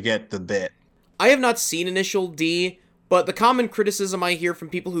the bit. I have not seen Initial D, but the common criticism I hear from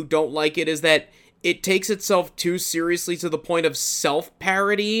people who don't like it is that it takes itself too seriously to the point of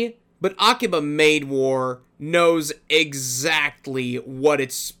self-parody, but Akiba Maid War knows exactly what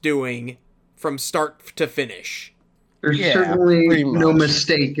it's doing from start to finish. There's certainly no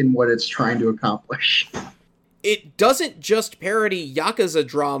mistake in what it's trying to accomplish. It doesn't just parody Yakuza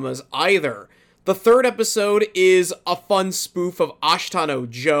dramas either. The third episode is a fun spoof of Ashtano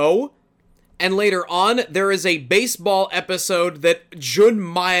Joe, and later on, there is a baseball episode that Jun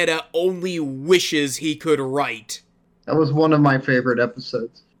Maeda only wishes he could write. That was one of my favorite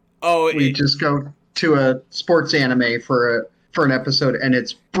episodes. Oh, we just go to a sports anime for an episode, and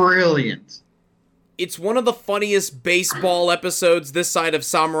it's brilliant. It's one of the funniest baseball episodes this side of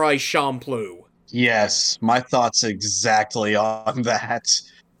Samurai Champloo. Yes, my thoughts exactly on that.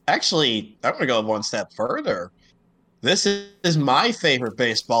 Actually, I'm going to go one step further. This is my favorite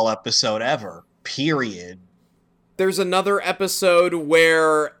baseball episode ever, period. There's another episode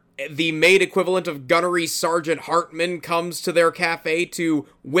where the maid equivalent of Gunnery Sergeant Hartman comes to their cafe to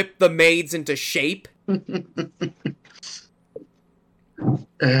whip the maids into shape.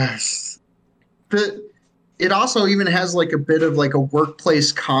 Yes. It also even has like a bit of like a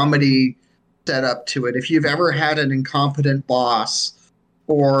workplace comedy set up to it. If you've ever had an incompetent boss,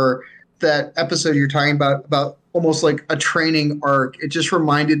 or that episode you're talking about almost like a training arc, it just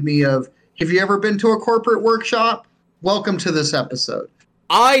reminded me of, have you ever been to a corporate workshop? Welcome to this episode.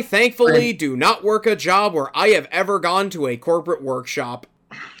 I thankfully do not work a job where I have ever gone to a corporate workshop.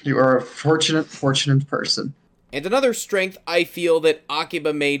 You are a fortunate person. And another strength I feel that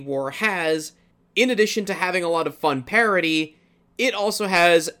Akiba Maid War has, in addition to having a lot of fun parody, it also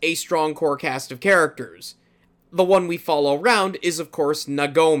has a strong core cast of characters. The one we follow around is, of course,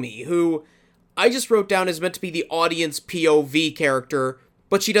 Nagomi, who I just wrote down as meant to be the audience POV character,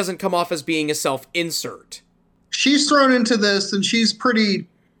 but she doesn't come off as being a self-insert. She's thrown into this, and she's pretty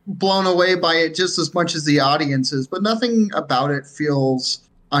blown away by it just as much as the audience is, but nothing about it feels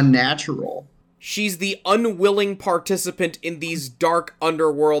unnatural. She's the unwilling participant in these dark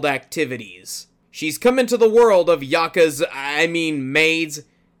underworld activities. She's come into the world of maids,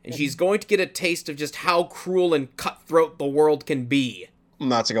 and she's going to get a taste of just how cruel and cutthroat the world can be.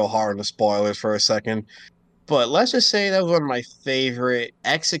 Not to go hard into spoilers for a second, but let's just say that was one of my favorite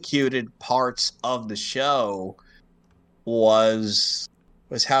executed parts of the show was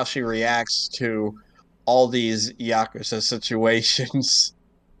how she reacts to all these Yakuza situations.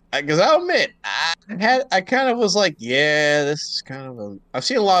 Because I'll admit, I kind of was like, yeah, this is kind of I've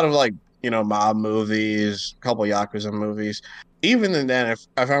seen a lot of like, mob movies, a couple Yakuza movies. Even then,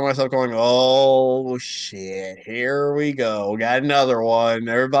 I found myself going, oh, shit, here we go. Got another one.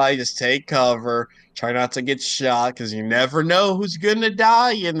 Everybody just take cover. Try not to get shot, because you never know who's going to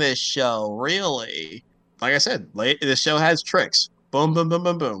die in this show, really. Like I said, this show has tricks. Boom, boom, boom,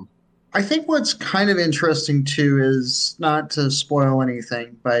 boom, boom. I think what's kind of interesting, too, is not to spoil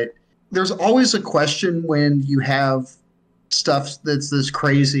anything, but there's always a question when you have stuff that's this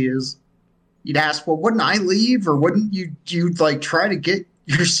crazy is, you'd ask, well, wouldn't I leave, or wouldn't you like try to get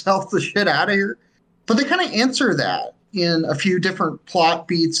yourself the shit out of here? But they kind of answer that in a few different plot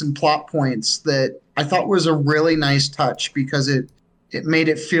beats and plot points that I thought was a really nice touch, because it made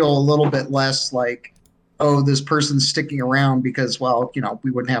it feel a little bit less like, oh, this person's sticking around because, well,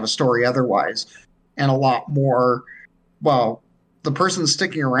 we wouldn't have a story otherwise. And a lot more, well, the person's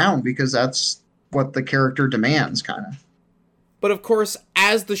sticking around because that's what the character demands, kind of. But of course,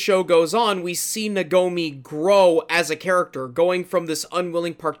 as the show goes on, we see Nagomi grow as a character, going from this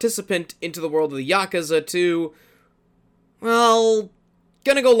unwilling participant into the world of the Yakuza to, well,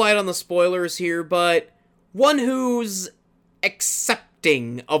 gonna go light on the spoilers here, but one who's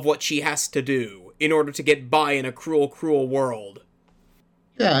accepting of what she has to do in order to get by in a cruel, cruel world.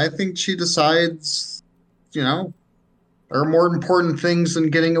 Yeah, I think she decides, there are more important things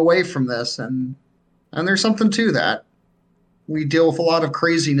than getting away from this, and there's something to that. We deal with a lot of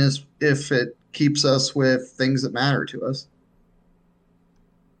craziness if it keeps us with things that matter to us.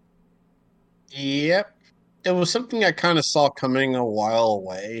 Yep. It was something I kind of saw coming a while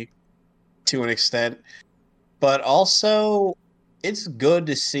away. to an extent. But also, it's good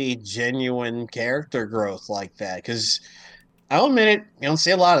to see genuine character growth like that. Because I'll admit it, you don't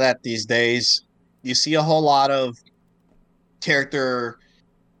see a lot of that these days. You see a whole lot of character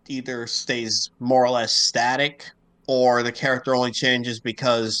either stays more or less static, or the character only changes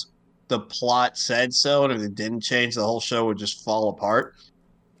because the plot said so, and if it didn't change, the whole show would just fall apart.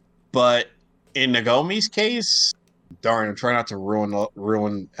 But in Nagomi's case, darn, I'm trying not to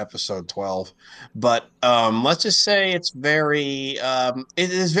ruin episode 12. But let's just say it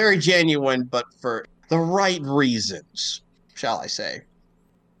is very genuine, but for the right reasons, shall I say.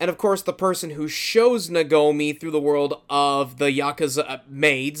 And of course, the person who shows Nagomi through the world of the Yakuza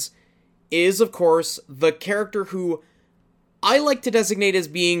maids is, of course, the character who I like to designate as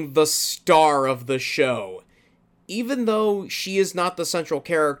being the star of the show. Even though she is not the central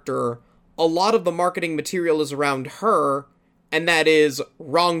character, a lot of the marketing material is around her, and that is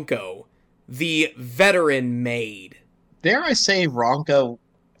Ronko, the veteran maid. Dare I say Ronko?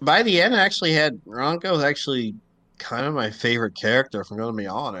 By the end, Ronko was actually kind of my favorite character, if I'm going to be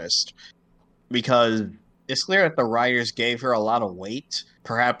honest, because it's clear that the writers gave her a lot of weight,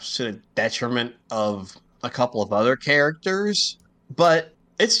 perhaps to the detriment of a couple of other characters, but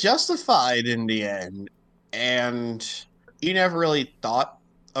it's justified in the end. And you never really thought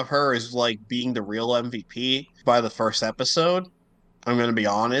of her as like being the real MVP by the first episode. I'm going to be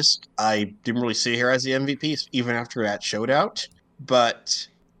honest, I didn't really see her as the MVP even after that showdown. But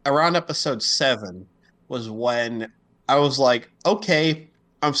around episode 7 was when I was like, okay,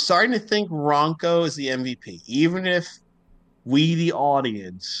 I'm starting to think Ronko is the MVP, even if we, the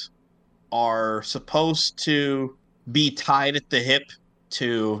audience, are supposed to be tied at the hip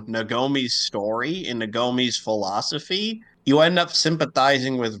to Nagomi's story and Nagomi's philosophy. You end up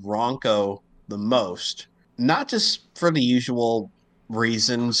sympathizing with Ronko the most, not just for the usual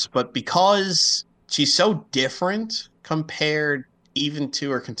reasons, but because she's so different compared even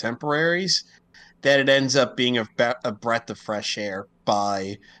to her contemporaries that it ends up being a breath of fresh air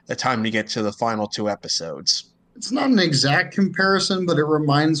by the time you get to the final 2 episodes. It's not an exact comparison, but it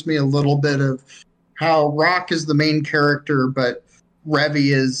reminds me a little bit of how Rock is the main character, but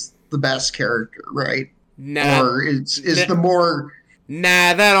Revy is the best character, right? Nah. Or is the more...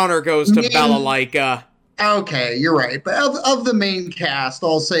 Nah, that honor goes to Balalaika. Okay, you're right. But of the main cast,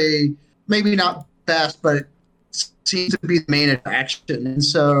 I'll say maybe not best, but it seems to be the main attraction. And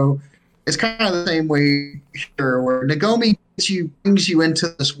so it's kind of the same way here, where Nagomi brings you into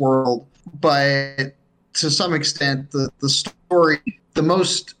this world, but to some extent, the story, the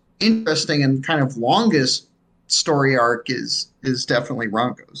most interesting and kind of longest story arc is definitely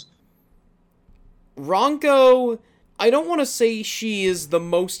Ronko's. Ronko, I don't want to say she is the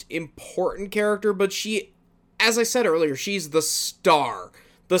most important character, but she, as I said earlier, she's the star,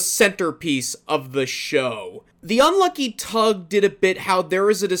 the centerpiece of the show. The Unlucky Tug did a bit how there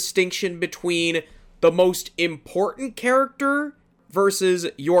is a distinction between the most important character versus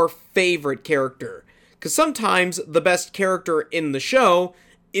your favorite character. Because sometimes the best character in the show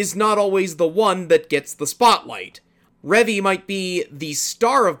is not always the one that gets the spotlight. Revy might be the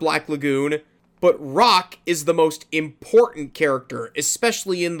star of Black Lagoon, but Rock is the most important character,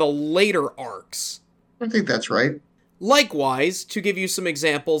 especially in the later arcs. I think that's right. Likewise, to give you some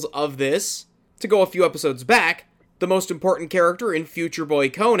examples of this, to go a few episodes back, the most important character in Future Boy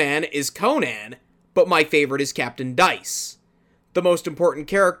Conan is Conan, but my favorite is Captain Dice. The most important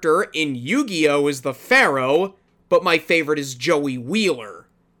character in Yu-Gi-Oh! Is the Pharaoh, but my favorite is Joey Wheeler.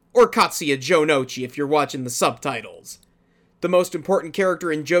 Or Katsuya Jonochi if you're watching the subtitles. The most important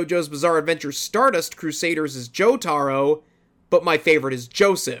character in JoJo's Bizarre Adventure Stardust Crusaders is Jotaro, but my favorite is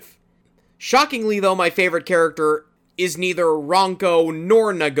Joseph. Shockingly though, my favorite character is neither Ronko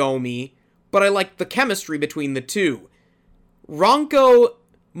nor Nagomi, but I like the chemistry between the two. Ronko,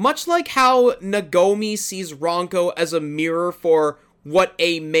 much like how Nagomi sees Ronko as a mirror for what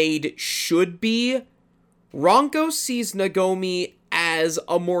a maid should be, Ronko sees Nagomi as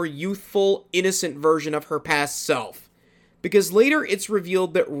a more youthful, innocent version of her past self. Because later it's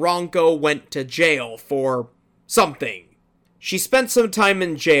revealed that Ronko went to jail for something. She spent some time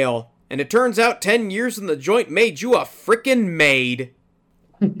in jail, and it turns out 10 years in the joint made you a frickin' maid.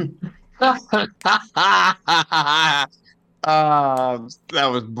 That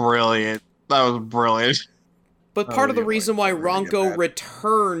was brilliant. That was brilliant. But part of the reason why Ronko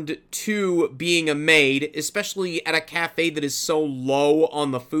returned to being a maid, especially at a cafe that is so low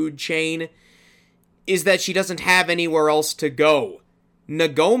on the food chain, is that she doesn't have anywhere else to go.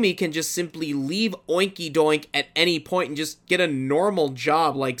 Nagomi can just simply leave Oinky Doink at any point and just get a normal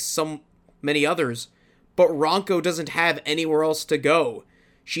job like so many others. But Ronko doesn't have anywhere else to go.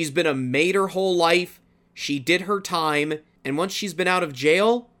 She's been a maid her whole life. She did her time. And once she's been out of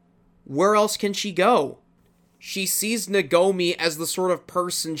jail, where else can she go? She sees Nagomi as the sort of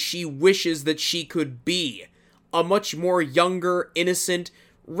person she wishes that she could be. A much more younger, innocent,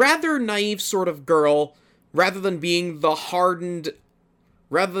 rather naive sort of girl, rather than being the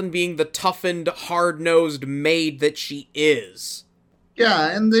toughened, hard-nosed maid that she is.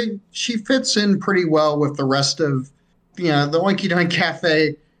 Yeah, and she fits in pretty well with the rest of, the Oinky Doink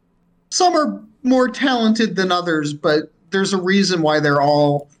Cafe. Some are more talented than others, but there's a reason why they're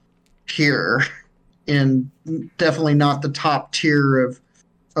all here, and definitely not the top tier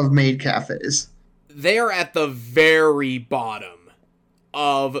of maid cafes. They are at the very bottom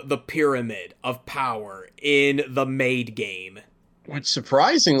of the pyramid of power in the maid game. Which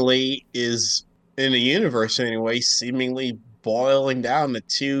surprisingly is, in the universe anyway, seemingly boiling down to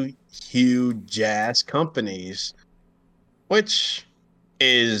two huge ass companies. Which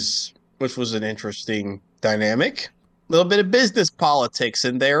was an interesting dynamic. A little bit of business politics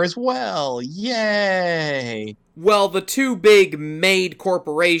in there as well. Yay! Well, the two big maid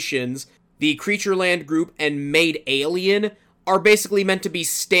corporations, the Creatureland Group and Maid Alien, are basically meant to be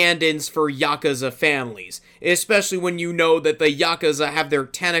stand-ins for Yakuza families, especially when you know that the Yakuza have their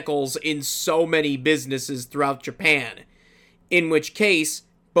tentacles in so many businesses throughout Japan. In which case,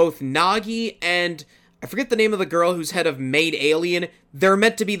 both Nagi and, I forget the name of the girl who's head of Maid Alien, they're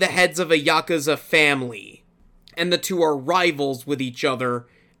meant to be the heads of a Yakuza family. And the two are rivals with each other,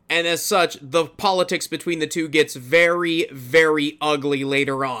 and as such, the politics between the two gets very, very ugly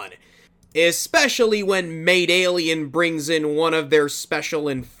later on. Especially when Maid Alien brings in one of their special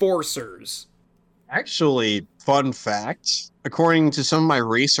enforcers. Actually, fun fact, according to some of my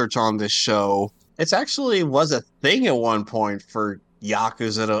research on this show, it actually was a thing at one point for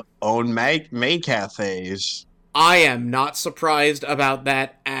Yakuza to own maid cafes. I am not surprised about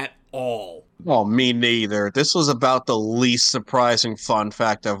that at all. Well, me neither. This was about the least surprising fun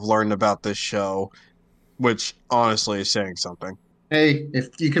fact I've learned about this show, which honestly is saying something. Hey,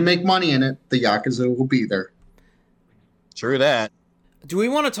 if you can make money in it, the Yakuza will be there. True that. Do we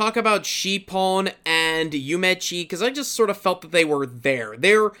want to talk about Shippon and Yumechi? Because I just sort of felt that they were there.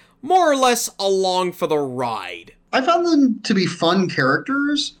 They're more or less along for the ride. I found them to be fun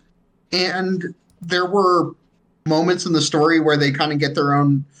characters, and there were moments in the story where they kind of get their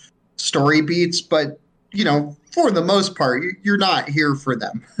own story beats, but, for the most part, you're not here for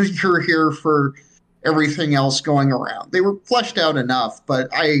them. You're here for everything else going around. They were fleshed out enough, but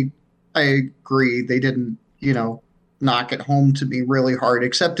I agree they didn't, knock it home to me really hard,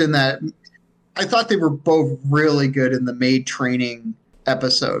 except in that I thought they were both really good in the maid training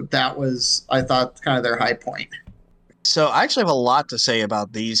episode. That was, I thought, kind of their high point. So I actually have a lot to say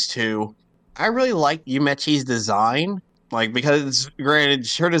about these two. I really like Yumechi's design, because granted,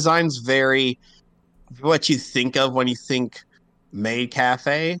 her design's very what you think of when you think maid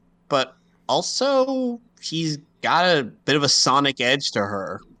cafe, but also she's got a bit of a Sonic edge to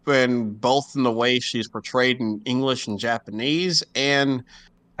her, and both in the way she's portrayed in English and Japanese, and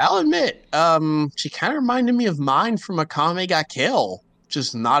I'll admit, she kind of reminded me of mine from Akame ga Kill,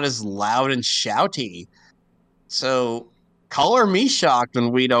 just not as loud and shouty. So, color me shocked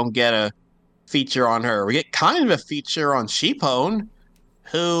when we don't get a feature on her. We get kind of a feature on Shippon,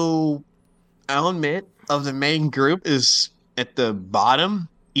 who, I'll admit, of the main group is at the bottom,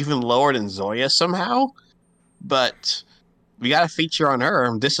 even lower than Zoya somehow. But we got a feature on her.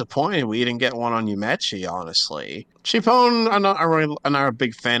 I'm disappointed we didn't get one on Yumechi, honestly. Shippon, I'm not a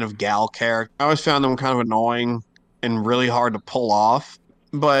big fan of gal characters. I always found them kind of annoying and really hard to pull off.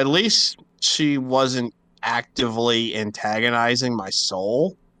 But at least she wasn't actively antagonizing my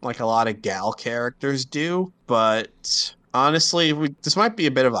soul like a lot of gal characters do. But honestly, this might be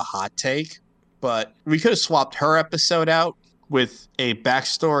a bit of a hot take, but we could have swapped her episode out with a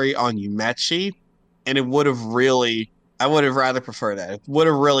backstory on Yumechi, and it would have really, I would have rather preferred that. It would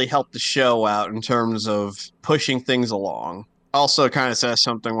have really helped the show out in terms of pushing things along. Also kind of says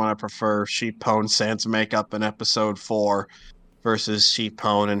something when I prefer Shippon sans makeup in episode 4 versus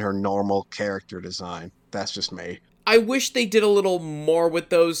Shippon and her normal character design. That's just me. I wish they did a little more with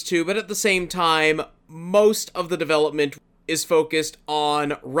those two, but at the same time, most of the development is focused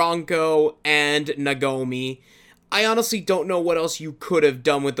on Ranko and Nagomi. I honestly don't know what else you could have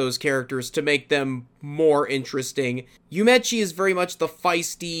done with those characters to make them more interesting. Yumechi is very much the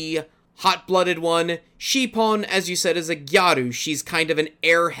feisty, hot-blooded one. Shippon, as you said, is a gyaru. She's kind of an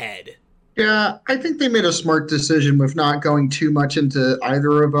airhead. Yeah, I think they made a smart decision with not going too much into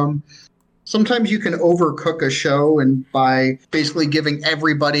either of them. Sometimes you can overcook a show, and by basically giving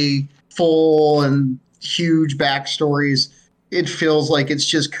everybody full and huge backstories, it feels like it's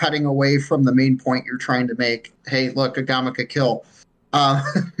just cutting away from the main point you're trying to make. Hey, look, a Gamaka kill. Uh,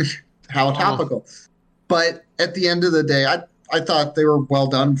 how topical. But at the end of the day, I thought they were well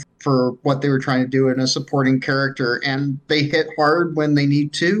done for what they were trying to do in a supporting character, and they hit hard when they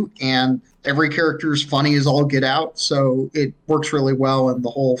need to, and every character is funny as all get out, so it works really well in the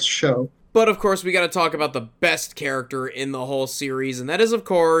whole show. But of course, we gotta talk about the best character in the whole series, and that is, of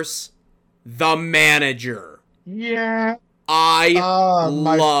course, the manager. Yeah. I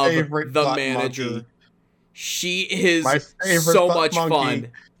love the manager. Monkey. She is so much fun.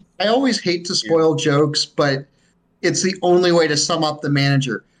 I always hate to spoil jokes, but it's the only way to sum up the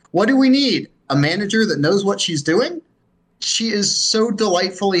manager. What do we need? A manager that knows what she's doing? She is so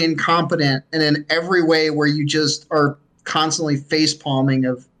delightfully incompetent, and in every way where you just are constantly face palming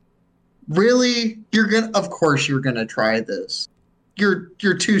of, really? Of course you're gonna try this. You're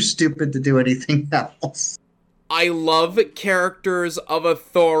too stupid to do anything else. I love characters of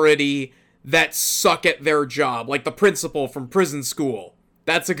authority that suck at their job, like the principal from Prison School.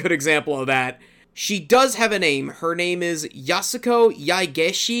 That's a good example of that. She does have a name. Her name is Yasuko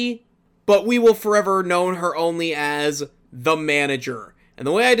Yaigeshi, but we will forever know her only as the manager. And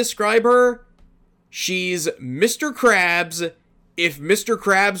the way I describe her, she's Mr. Krabs if Mr.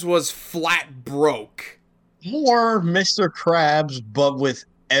 Krabs was flat broke. Or Mr. Krabs, but with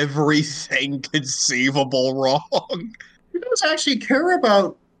everything conceivable wrong. She does actually care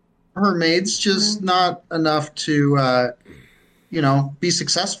about her maids, just not enough to, be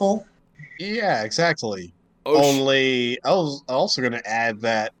successful. Yeah, exactly. Only, I was also going to add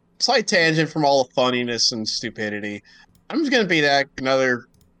that slight tangent from all the funniness and stupidity. I'm just going to be that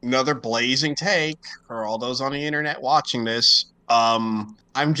another blazing take for all those on the internet watching this. I'm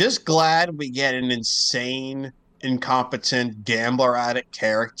just glad we get an insane, incompetent, gambler addict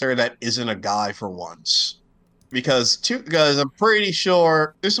character that isn't a guy for once. Because I'm pretty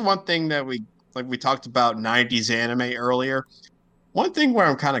sure this is one thing that we talked about 90s anime earlier. One thing where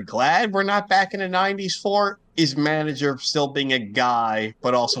I'm kind of glad we're not back in the 90s for is manager still being a guy,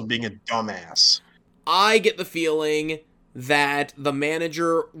 but also being a dumbass. I get the feeling that the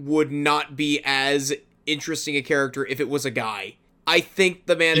manager would not be as interesting a character if it was a guy. I think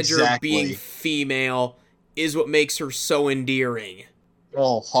the manager being female is what makes her so endearing.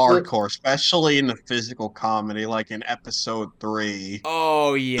 Oh, hardcore, especially in the physical comedy, like in episode 3.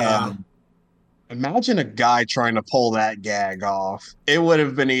 Oh, yeah. Imagine a guy trying to pull that gag off. It would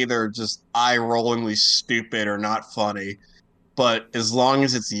have been either just eye-rollingly stupid or not funny. But as long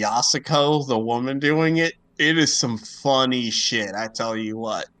as it's Yasuko, the woman doing it, it is some funny shit, I tell you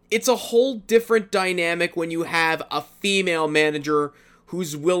what. It's a whole different dynamic when you have a female manager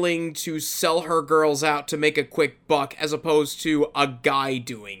who's willing to sell her girls out to make a quick buck as opposed to a guy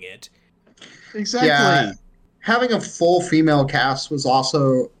doing it. Exactly. Yeah, having a full female cast was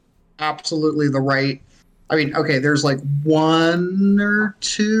also absolutely the right... I mean, okay, there's like one or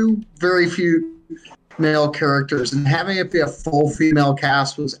two, very few male characters, and having it be a full female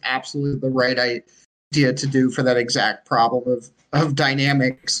cast was absolutely the right idea to do for that exact problem of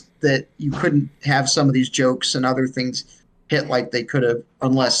dynamics, that you couldn't have some of these jokes and other things hit like they could have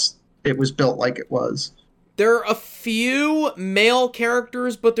unless it was built like it was. There are a few male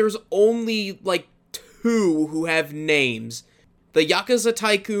characters, but there's only like 2 who have names. The Yakuza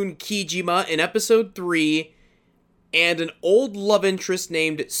tycoon Kijima in episode 3, and an old love interest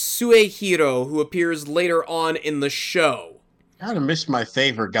named Suehiro who appears later on in the show. I kind of missed my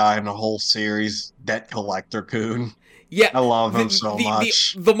favorite guy in the whole series, Debt Collector Kun. Yeah, I love him so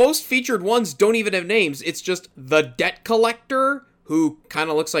much. The most featured ones don't even have names. It's just the Debt Collector, who kind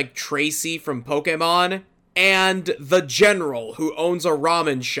of looks like Tracy from Pokemon, and the General, who owns a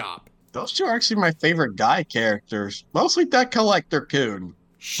ramen shop. Those 2 are actually my favorite guy characters. Mostly Debt Collector Kun.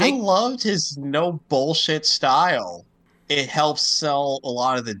 I loved his no bullshit style. It helps sell a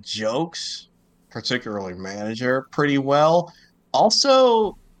lot of the jokes, particularly manager, pretty well.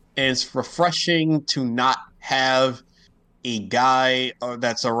 Also, it's refreshing to not have a guy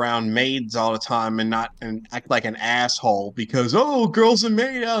that's around maids all the time and act like an asshole because, oh, girls in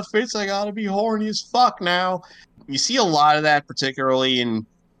maid outfits, I gotta be horny as fuck now. You see a lot of that, particularly in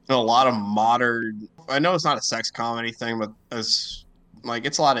a lot of modern... I know it's not a sex comedy thing, but it's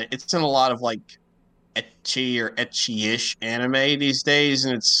in a lot of like ecchi or ecchi-ish anime these days,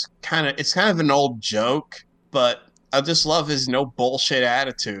 and it's kind of an old joke, but I just love his no bullshit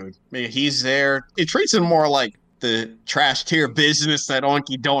attitude. I mean, he's there. It treats him more like the trash tier business that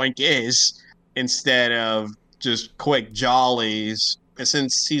Oinky Doink is, instead of just quick jollies. And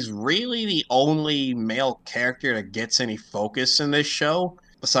since he's really the only male character that gets any focus in this show,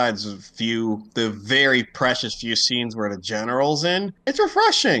 besides the very precious few scenes where the general's in, it's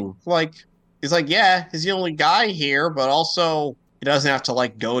refreshing. Like, he's like, yeah, he's the only guy here, but also he doesn't have to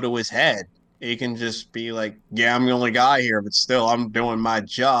like go to his head. He can just be like, yeah, I'm the only guy here, but still, I'm doing my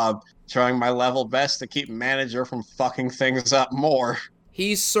job, trying my level best to keep manager from fucking things up more.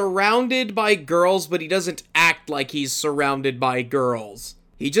 He's surrounded by girls, but he doesn't act like he's surrounded by girls.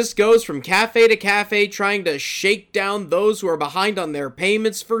 He just goes from cafe to cafe trying to shake down those who are behind on their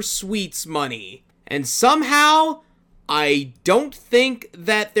payments for sweets money. And somehow, I don't think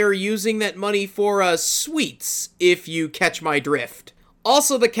that they're using that money for sweets, if you catch my drift.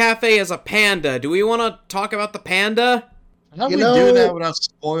 Also, the cafe has a panda. Do we want to talk about the panda? How do we do that without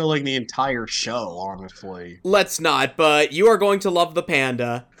spoiling the entire show, honestly? Let's not, but you are going to love the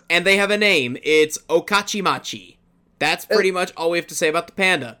panda. And they have a name. It's Okachimachi. That's pretty much all we have to say about the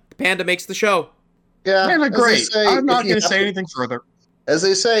panda. The panda makes the show. Yeah, panda great. I'm not going to say anything further. As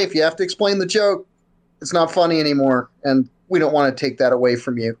they say, if you have to explain the joke, it's not funny anymore, and we don't want to take that away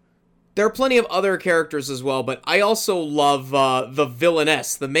from you. There are plenty of other characters as well, but I also love the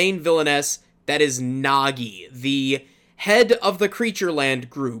villainess, the main villainess, that is Nagi, the head of the Creatureland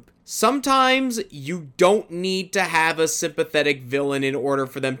group. Sometimes you don't need to have a sympathetic villain in order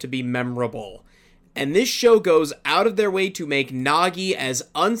for them to be memorable. And this show goes out of their way to make Nagi as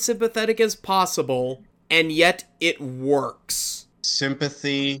unsympathetic as possible, and yet it works.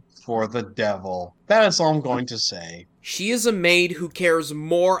 Sympathy for the devil. That is all I'm going to say. She is a maid who cares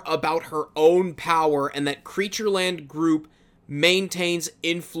more about her own power, and that Creatureland group maintains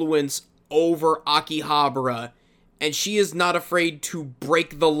influence over Akihabara, and she is not afraid to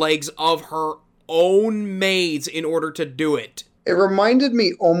break the legs of her own maids in order to do it. It reminded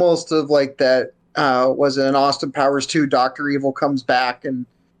me almost of like that, was it in Austin Powers 2, Dr. Evil comes back and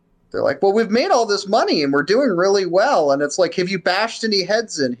they're like, well, we've made all this money and we're doing really well. And it's like, have you bashed any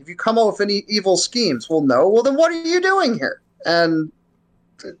heads in? Have you come up with any evil schemes? Well, no. Well, then what are you doing here? And,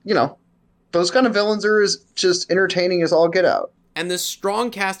 you know, those kind of villains are just entertaining as all get out. And this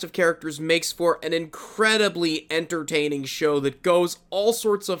strong cast of characters makes for an incredibly entertaining show that goes all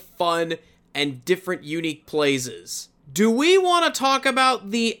sorts of fun and different unique places. Do we want to talk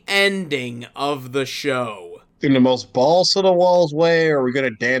about the ending of the show? In the most balls to the walls way, or are we going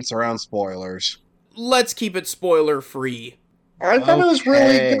to dance around spoilers? Let's keep it spoiler free. I thought it was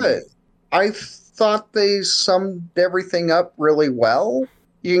really good. I thought they summed everything up really well.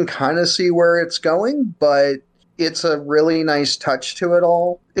 You can kind of see where it's going, but it's a really nice touch to it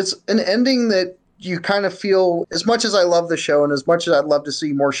all. It's an ending that you kind of feel, as much as I love the show and as much as I'd love to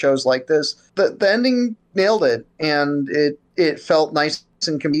see more shows like this, the ending nailed it, and it felt nice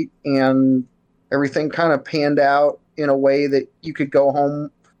and complete, and everything kind of panned out in a way that you could go home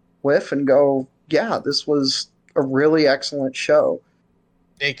with and go, yeah, this was a really excellent show.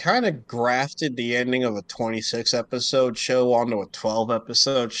 They kind of grafted the ending of a 26-episode show onto a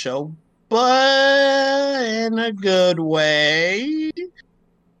 12-episode show, but in a good way.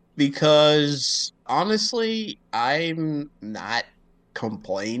 Because, honestly, I'm not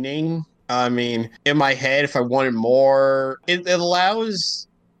complaining. I mean, in my head, if I wanted more, it allows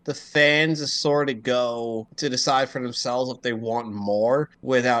the fans to sort of go to decide for themselves if they want more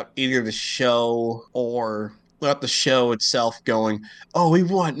without either the show or without the show itself going, oh, we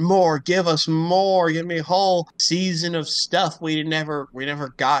want more, give us more, give me a whole season of stuff we never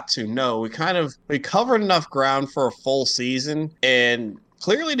got to. No, we covered enough ground for a full season, and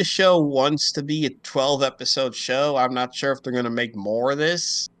clearly the show wants to be a 12-episode show. I'm not sure if they're going to make more of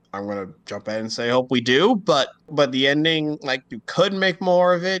this. I'm going to jump in and say, hope we do. But the ending, like, you could make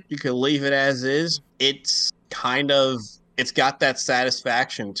more of it. You could leave it as is. It's got that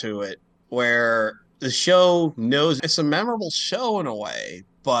satisfaction to it where the show knows it's a memorable show in a way,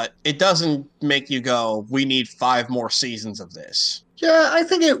 but it doesn't make you go, we need 5 more seasons of this. Yeah, I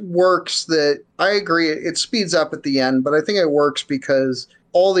think it works that, I agree, it speeds up at the end, but I think it works because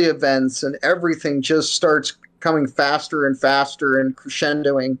all the events and everything just starts coming faster and faster and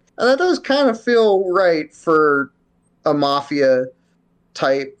crescendoing. And that does kind of feel right for a mafia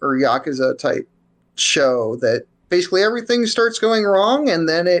type or Yakuza type show, that basically everything starts going wrong and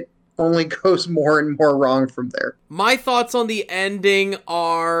then it only goes more and more wrong from there. My thoughts on the ending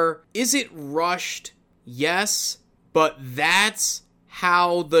are, is it rushed? Yes, but that's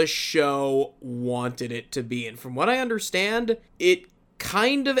how the show wanted it to be. And from what I understand, it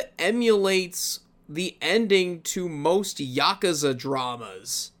kind of emulates the ending to most Yakuza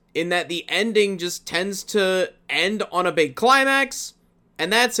dramas, in that the ending just tends to end on a big climax,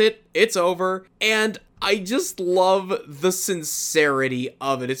 and that's it, it's over. And I just love the sincerity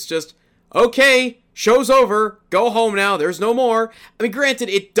of it. It's just, okay, show's over, go home now, there's no more. I mean, granted,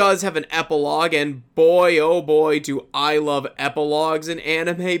 it does have an epilogue, and boy, oh boy, do I love epilogues in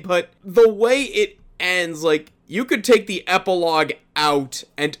anime, but the way it ends, like, you could take the epilogue out,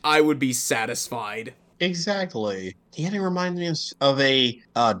 and I would be satisfied. Exactly. The ending reminds me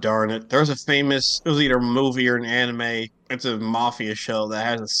of darn it. There's a famous, it was either a movie or an anime. It's a mafia show that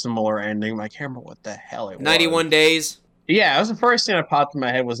has a similar ending. I can't remember what the hell it was. 91 Days? Yeah, it was the first thing that popped in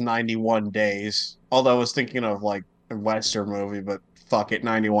my head was 91 Days. Although I was thinking of like a Western movie, but fuck it,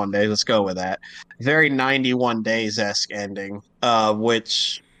 91 Days. Let's go with that. Very 91 Days-esque ending,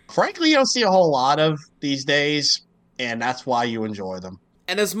 which frankly you don't see a whole lot of these days, and that's why you enjoy them.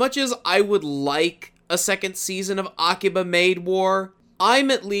 And as much as I would like a second season of Akiba Maid War, I'm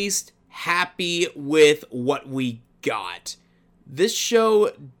at least happy with what we got. This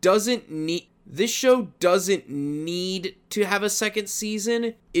show doesn't need to have a second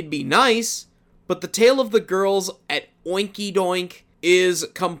season. It'd be nice, but the tale of the girls at Oinky Doink is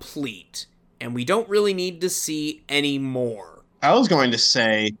complete, and we don't really need to see any more. I was going to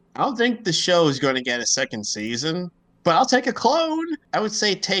say, I don't think the show is going to get a second season, but I'll take a clone. I would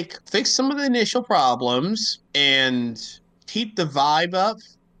say fix some of the initial problems and keep the vibe up,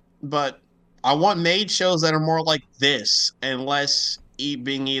 but I want Maid shows that are more like this and less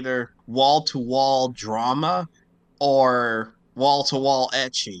being either wall-to-wall drama or wall-to-wall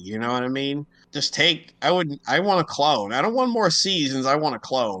ecchi, you know what I mean? Just I want a clone. I don't want more seasons, I want a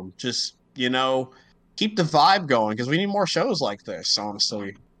clone. Just, keep the vibe going, because we need more shows like this,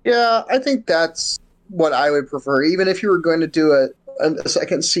 honestly. Yeah, I think that's what I would prefer. Even if you were going to do a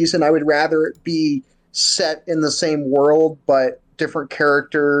second season, I would rather it be set in the same world, but different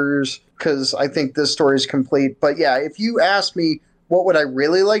characters, because I think this story is complete. But yeah, if you ask me, what would I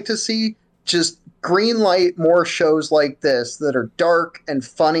really like to see? Just greenlight more shows like this that are dark and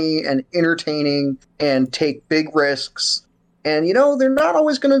funny and entertaining and take big risks. And, they're not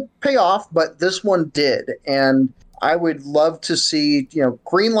always going to pay off, but this one did. And I would love to see,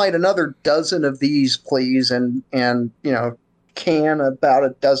 greenlight another dozen of these, please, and can about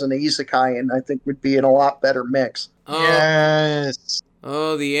a dozen isekai, and I think would be in a lot better mix. Yes.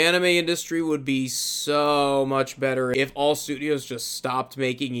 Oh, the anime industry would be so much better if all studios just stopped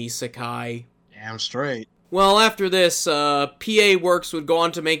making isekai. Damn straight. Well, after this, PA Works would go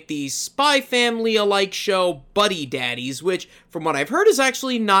on to make the Spy Family-alike show Buddy Daddies, which, from what I've heard, is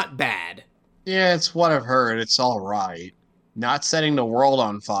actually not bad. Yeah, it's what I've heard. It's alright. Not setting the world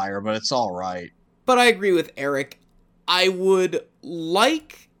on fire, but it's alright. But I agree with Eric. I would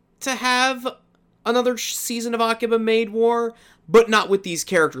like to have another season of Akiba Maid War, but not with these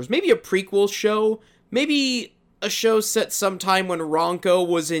characters. Maybe a prequel show. Maybe a show set sometime when Ronko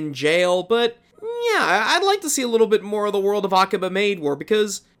was in jail. But yeah, I'd like to see a little bit more of the world of Akiba Maid War,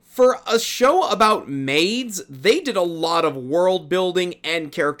 because for a show about maids, they did a lot of world building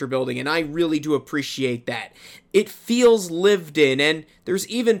and character building, and I really do appreciate that. It feels lived in, and there's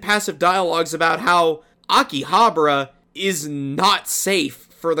even passive dialogues about how Akihabara is not safe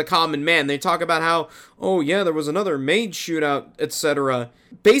for the common man. They talk about how, oh yeah, there was another maid shootout, etc.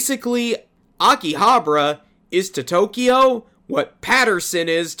 Basically, Akihabara is to Tokyo what Patterson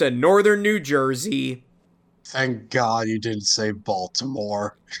is to northern New Jersey. Thank God you didn't say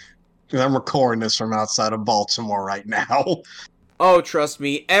Baltimore. I'm recording this from outside of Baltimore right now. Oh, trust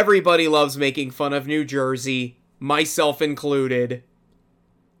me, everybody loves making fun of New Jersey, myself included.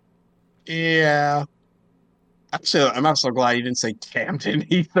 Yeah. Actually, I'm also glad you didn't say Camden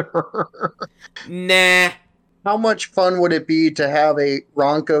either. Nah. How much fun would it be to have a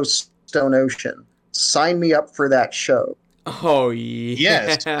Ronko Stone Ocean? Sign me up for that show. Oh, yeah.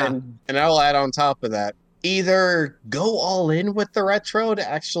 Yes, and I'll add on top of that, either go all in with the retro to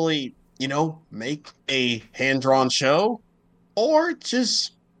actually, make a hand-drawn show, or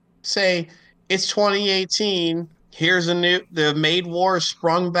just say, it's 2018, here's the Maid War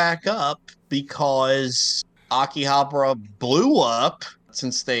sprung back up because Akihabara blew up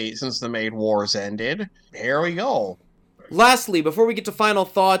since the Maid Wars ended. Here we go. Lastly, before we get to final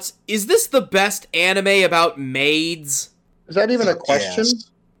thoughts, is this the best anime about maids? Is that even a question? Yes.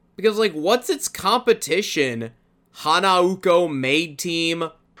 Because, what's its competition? Hanauko Maid Team,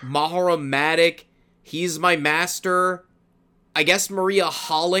 Mahoramatic, He's My Master. I guess Maria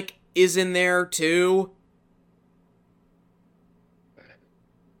Holic is in there, too.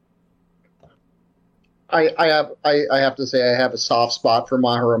 I have to say I have a soft spot for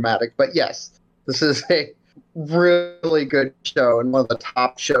Mahoramatic, but yes, this is a really good show and one of the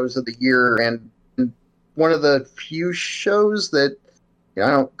top shows of the year, and one of the few shows that I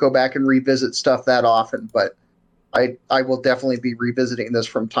don't go back and revisit stuff that often, but I will definitely be revisiting this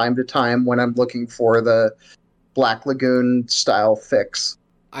from time to time when I'm looking for the Black Lagoon style fix.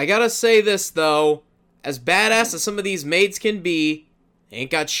 I gotta say this, though. As badass as some of these maids can be,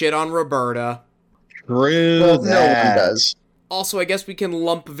 ain't got shit on Roberta. True Well, that. no one does. Also, I guess we can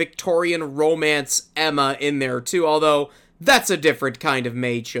lump Victorian romance Emma in there, too, although that's a different kind of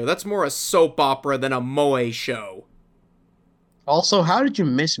maid show. That's more a soap opera than a moe show. Also, how did you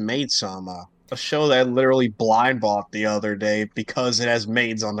miss Maid Sama? A show that I literally blind bought the other day because it has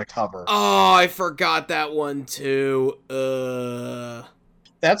maids on the cover. Oh, I forgot that one, too.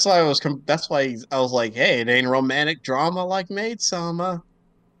 That's why I was like, hey, it ain't romantic drama like Maid Sama.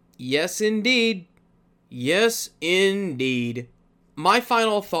 Yes, indeed. Yes, indeed. My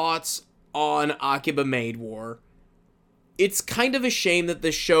final thoughts on Akiba Maid War. It's kind of a shame that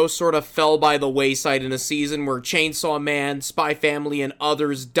this show sort of fell by the wayside in a season where Chainsaw Man, Spy Family, and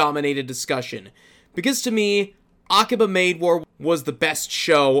others dominated discussion. Because to me, Akiba Maid War was the best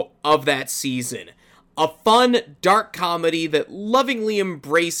show of that season. A fun, dark comedy that lovingly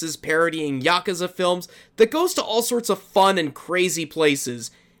embraces parodying Yakuza films that goes to all sorts of fun and crazy places.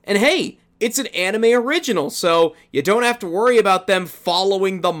 And hey, it's an anime original, so you don't have to worry about them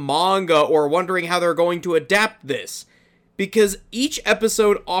following the manga or wondering how they're going to adapt this. Because each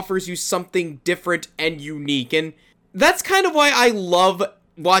episode offers you something different and unique, and that's kind of why I love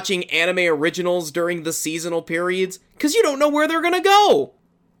watching anime originals during the seasonal periods, because you don't know where they're gonna go.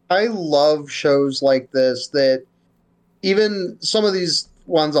 I love shows like this that even some of these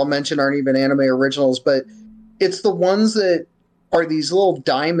ones I'll mention aren't even anime originals, but it's the ones that are these little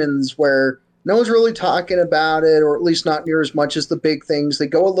diamonds where no one's really talking about it, or at least not near as much as the big things. They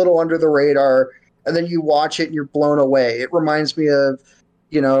go a little under the radar, and then you watch it and you're blown away. It reminds me of,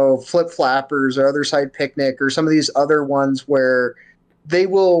 Flip Flappers or Other Side Picnic or some of these other ones where they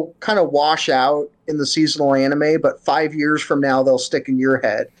will kind of wash out in the seasonal anime, but 5 years from now, they'll stick in your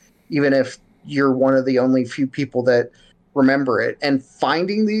head, even if you're one of the only few people that remember it. And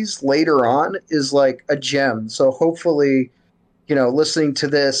finding these later on is like a gem. So hopefully, listening to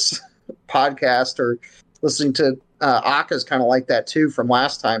this podcast or listening to Aka's kind of like that too from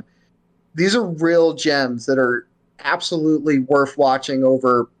last time. These are real gems that are absolutely worth watching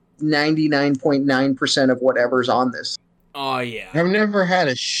over 99.9% of whatever's on this. Oh, yeah. I've never had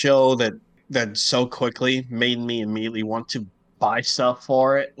a show that so quickly made me immediately want to buy stuff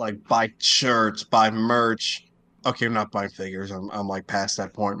for it, like buy shirts, buy merch. Okay, I'm not buying figures. I'm like past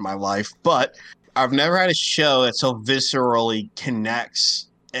that point in my life, but I've never had a show that so viscerally connects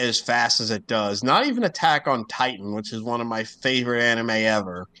as fast as it does. Not even Attack on Titan, which is one of my favorite anime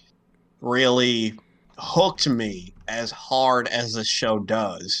ever, really hooked me as hard as the show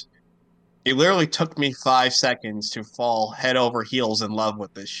does. It literally took me 5 seconds to fall head over heels in love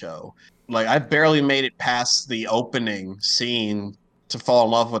with this show. Like, I barely made it past the opening scene to fall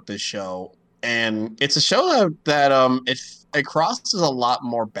in love with this show. And it's a show that it crosses a lot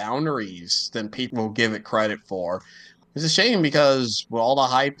more boundaries than people give it credit for. It's a shame because with all the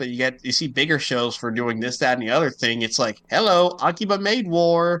hype that you see bigger shows for doing this, that, and the other thing. It's like, hello, Akiba Maid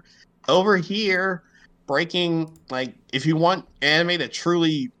War over here, breaking, like, if you want anime that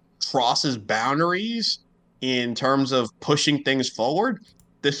truly crosses boundaries in terms of pushing things forward,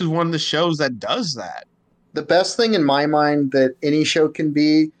 this is one of the shows that does that. The best thing in my mind that any show can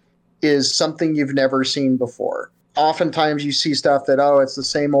be is something you've never seen before. Oftentimes you see stuff that, it's the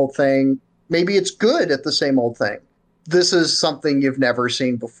same old thing. Maybe it's good at the same old thing. This is something you've never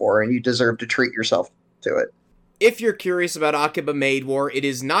seen before, and you deserve to treat yourself to it. If you're curious about Akiba Maid War, it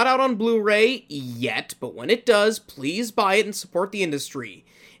is not out on Blu-ray yet, but when it does, please buy it and support the industry.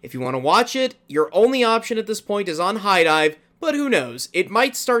 If you want to watch it, your only option at this point is on HiDive, but who knows, it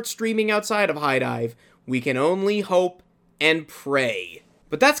might start streaming outside of HiDive. We can only hope and pray.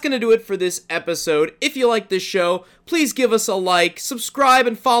 But that's going to do it for this episode. If you like this show, please give us a like, subscribe,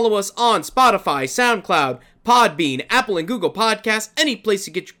 and follow us on Spotify, SoundCloud, Podbean, Apple and Google Podcasts, any place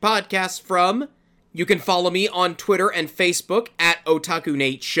you get your podcasts from. You can follow me on Twitter and Facebook at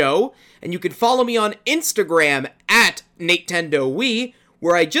OtakuNateShow, and you can follow me on Instagram at NatetendoWii,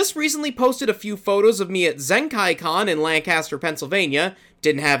 where I just recently posted a few photos of me at ZenkaiCon in Lancaster, Pennsylvania.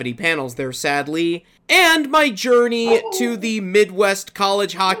 Didn't have any panels there, sadly. And my journey to the Midwest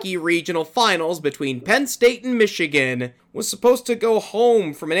College Hockey Regional Finals between Penn State and Michigan. Was supposed to go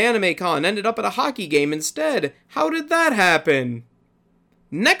home from an anime con, ended up at a hockey game instead. How did that happen?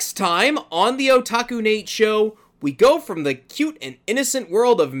 Next time on the Otaku Nate Show, we go from the cute and innocent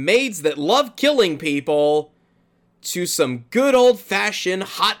world of maids that love killing people to some good old-fashioned,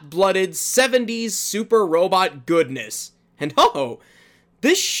 hot-blooded 70s super robot goodness. And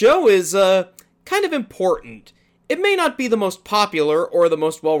this show is, kind of important. It may not be the most popular or the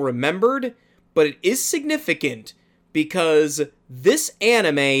most well-remembered, but it is significant because this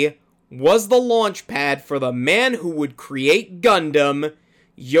anime was the launch pad for the man who would create Gundam,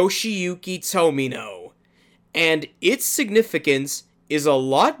 Yoshiyuki Tomino. And its significance is a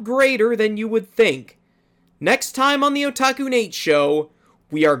lot greater than you would think. Next time on the Otaku Nate Show,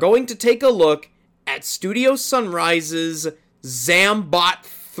 we are going to take a look at Studio Sunrise's Zambot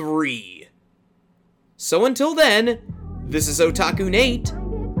 3. So until then, this is Otaku Nate.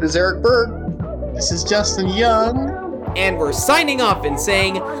 This is Eric Berg. This is Justin Young. And we're signing off and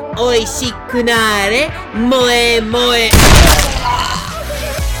saying, Oishikunare moe moe.